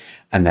everything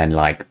and then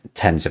like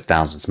tens of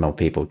thousands more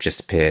people just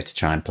appear to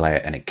try and play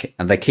it,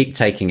 and they keep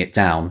taking it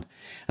down,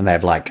 and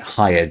they've like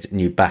hired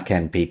new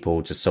back-end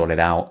people to sort it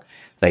out.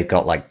 They've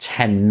got like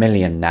 10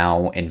 million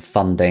now in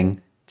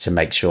funding to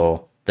make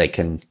sure they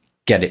can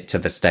get it to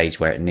the stage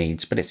where it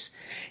needs. But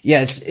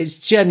it's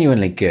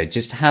genuinely good.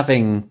 Just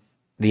having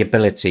the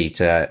ability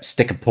to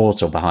stick a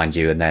portal behind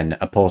you and then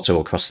a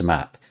portal across the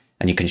map,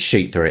 and you can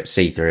shoot through it,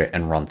 see through it,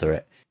 and run through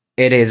it.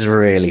 It is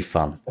really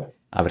fun.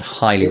 I would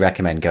highly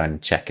recommend going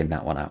and checking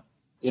that one out.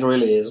 It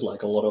really is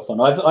like a lot of fun.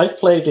 I've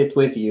played it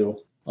with you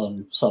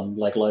on some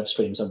like live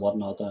streams and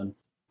whatnot, and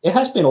it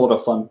has been a lot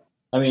of fun.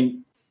 I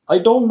mean, I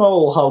don't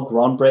know how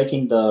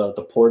groundbreaking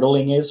the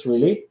portaling is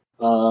really,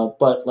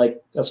 but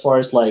like as far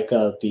as like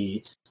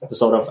the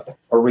sort of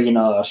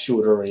arena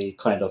shootery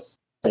kind of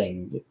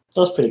thing, it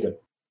does pretty good.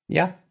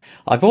 Yeah.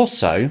 I've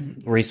also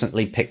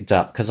recently picked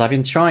up, because I've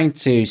been trying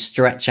to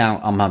stretch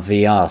out on my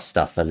VR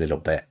stuff a little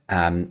bit.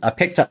 I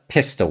picked up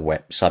Pistol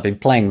Whip, so I've been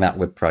playing that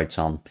with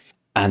Proton,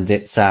 and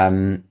it's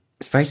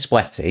very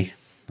sweaty.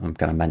 I'm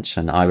going to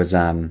mention I was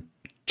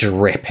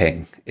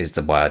dripping is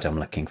the word I'm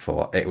looking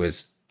for. It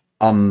was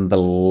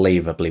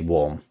unbelievably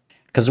warm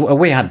because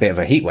we had a bit of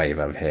a heat wave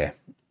over here,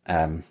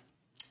 and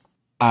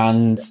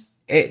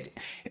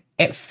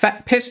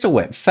Pistol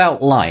Whip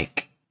felt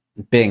like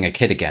being a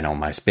kid again,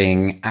 almost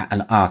being at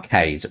an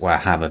arcade where I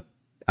have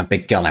a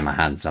big gun in my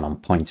hands and I'm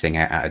pointing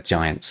it at a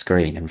giant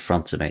screen in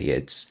front of me.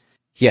 It's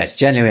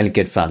genuinely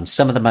good fun.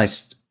 Some of the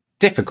most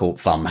difficult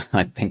fun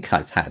I think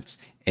I've had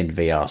in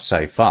VR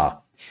so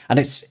far. And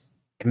it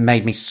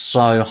made me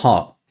so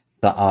hot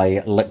that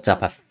I looked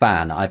up a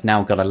fan. I've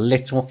now got a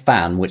little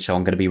fan, which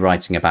I'm going to be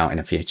writing about in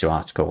a future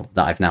article,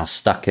 that I've now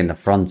stuck in the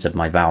front of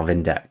my Valve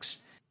Index,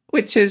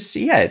 which is,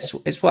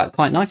 it's worked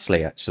quite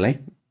nicely, actually.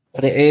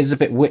 But it is a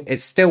bit,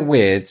 it's still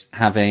weird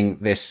having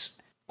this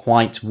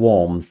quite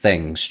warm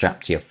thing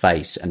strapped to your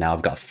face, and now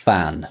I've got a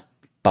fan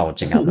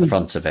bulging out the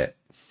front of it.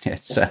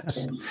 It's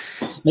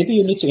maybe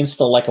you need to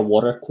install like a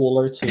water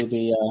cooler to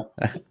the,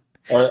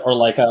 or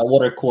like a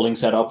water cooling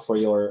setup for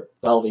your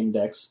Valve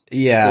Index.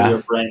 Yeah. For your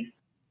brain.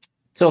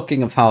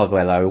 Talking of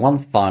hardware, though, one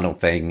final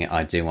thing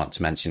I do want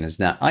to mention is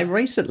that I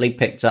recently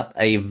picked up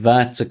a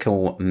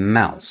vertical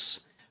mouse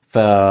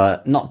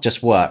for not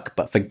just work,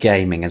 but for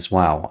gaming as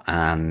well.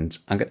 And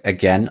I'm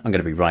going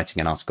to be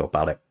writing an article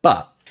about it.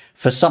 But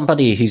for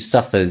somebody who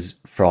suffers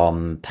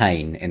from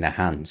pain in their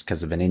hands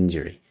because of an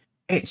injury,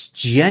 it's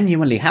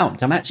genuinely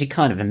helped. I'm actually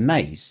kind of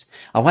amazed.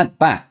 I went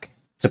back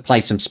to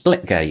play some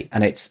Splitgate,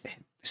 and it's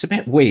a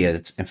bit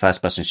weird in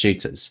first-person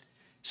shooters.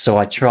 So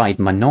I tried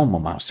my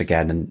normal mouse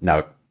again, and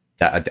no,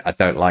 I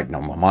don't like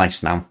normal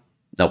mice now.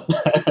 Nope.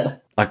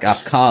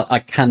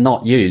 I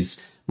cannot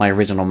use my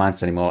original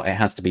mouse anymore. It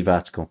has to be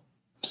vertical.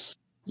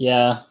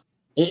 Yeah,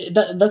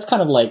 that's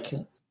kind of like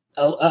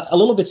a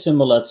little bit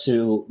similar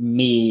to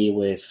me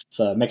with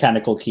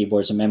mechanical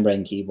keyboards and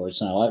membrane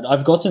keyboards now.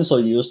 I've gotten so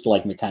used to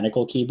like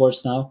mechanical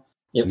keyboards now.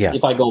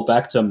 If I go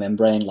back to a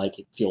membrane, like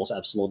it feels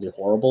absolutely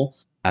horrible.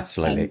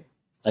 Absolutely. And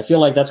I feel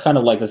like that's kind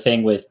of like the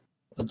thing with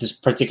this,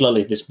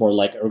 particularly this more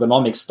like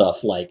ergonomic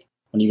stuff. Like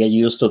when you get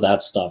used to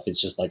that stuff,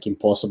 it's just like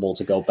impossible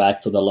to go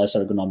back to the less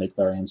ergonomic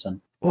variants.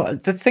 And well,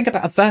 the thing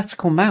about a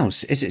vertical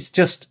mouse is it's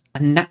just a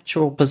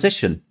natural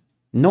position.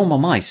 Normal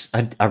mice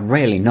are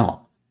really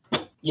not.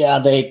 Yeah,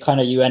 they kind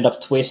of, you end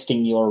up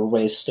twisting your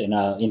wrist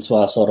into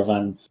a sort of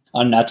an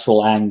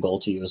unnatural angle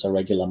to use a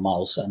regular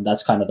mouse, and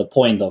that's kind of the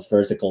point of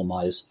vertical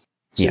mice,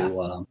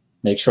 to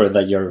make sure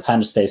that your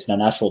hand stays in a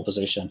natural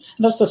position.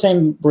 And that's the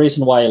same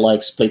reason why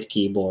like split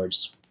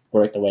keyboards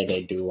work the way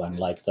they do, and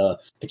like the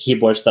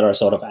keyboards that are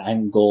sort of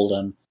angled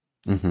and.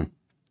 Mm-hmm.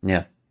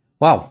 Yeah.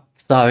 Well,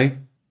 so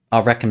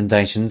our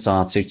recommendations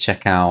are to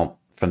check out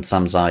from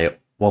Samsai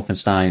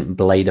Wolfenstein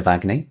Blade of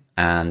Agony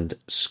and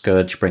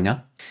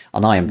Scourgebringer.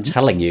 And I am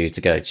telling you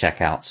to go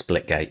check out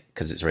Splitgate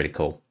because it's really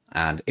cool.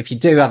 And if you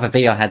do have a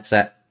VR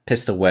headset,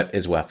 Pistol Whip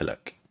is worth a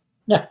look.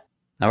 Yeah.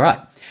 All right.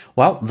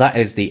 Well, that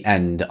is the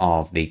end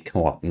of the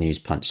Co-op News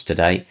Punch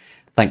today.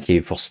 Thank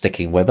you for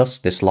sticking with us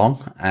this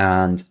long,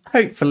 and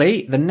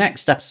hopefully the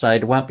next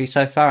episode won't be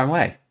so far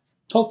away.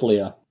 Hopefully,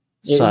 yeah.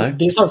 So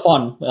These are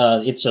fun.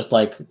 It's just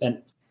like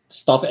and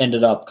stuff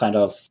ended up kind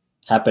of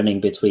happening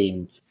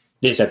between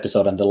this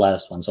episode and the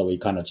last one, so we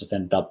kind of just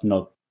ended up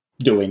not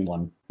doing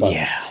one. But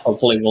yeah,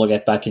 hopefully we'll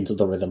get back into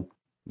the rhythm.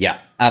 Yeah,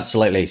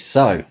 absolutely.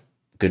 So,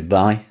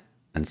 goodbye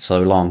and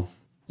so long.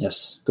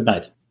 Yes. Good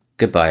night.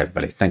 Goodbye,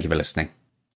 everybody. Thank you for listening.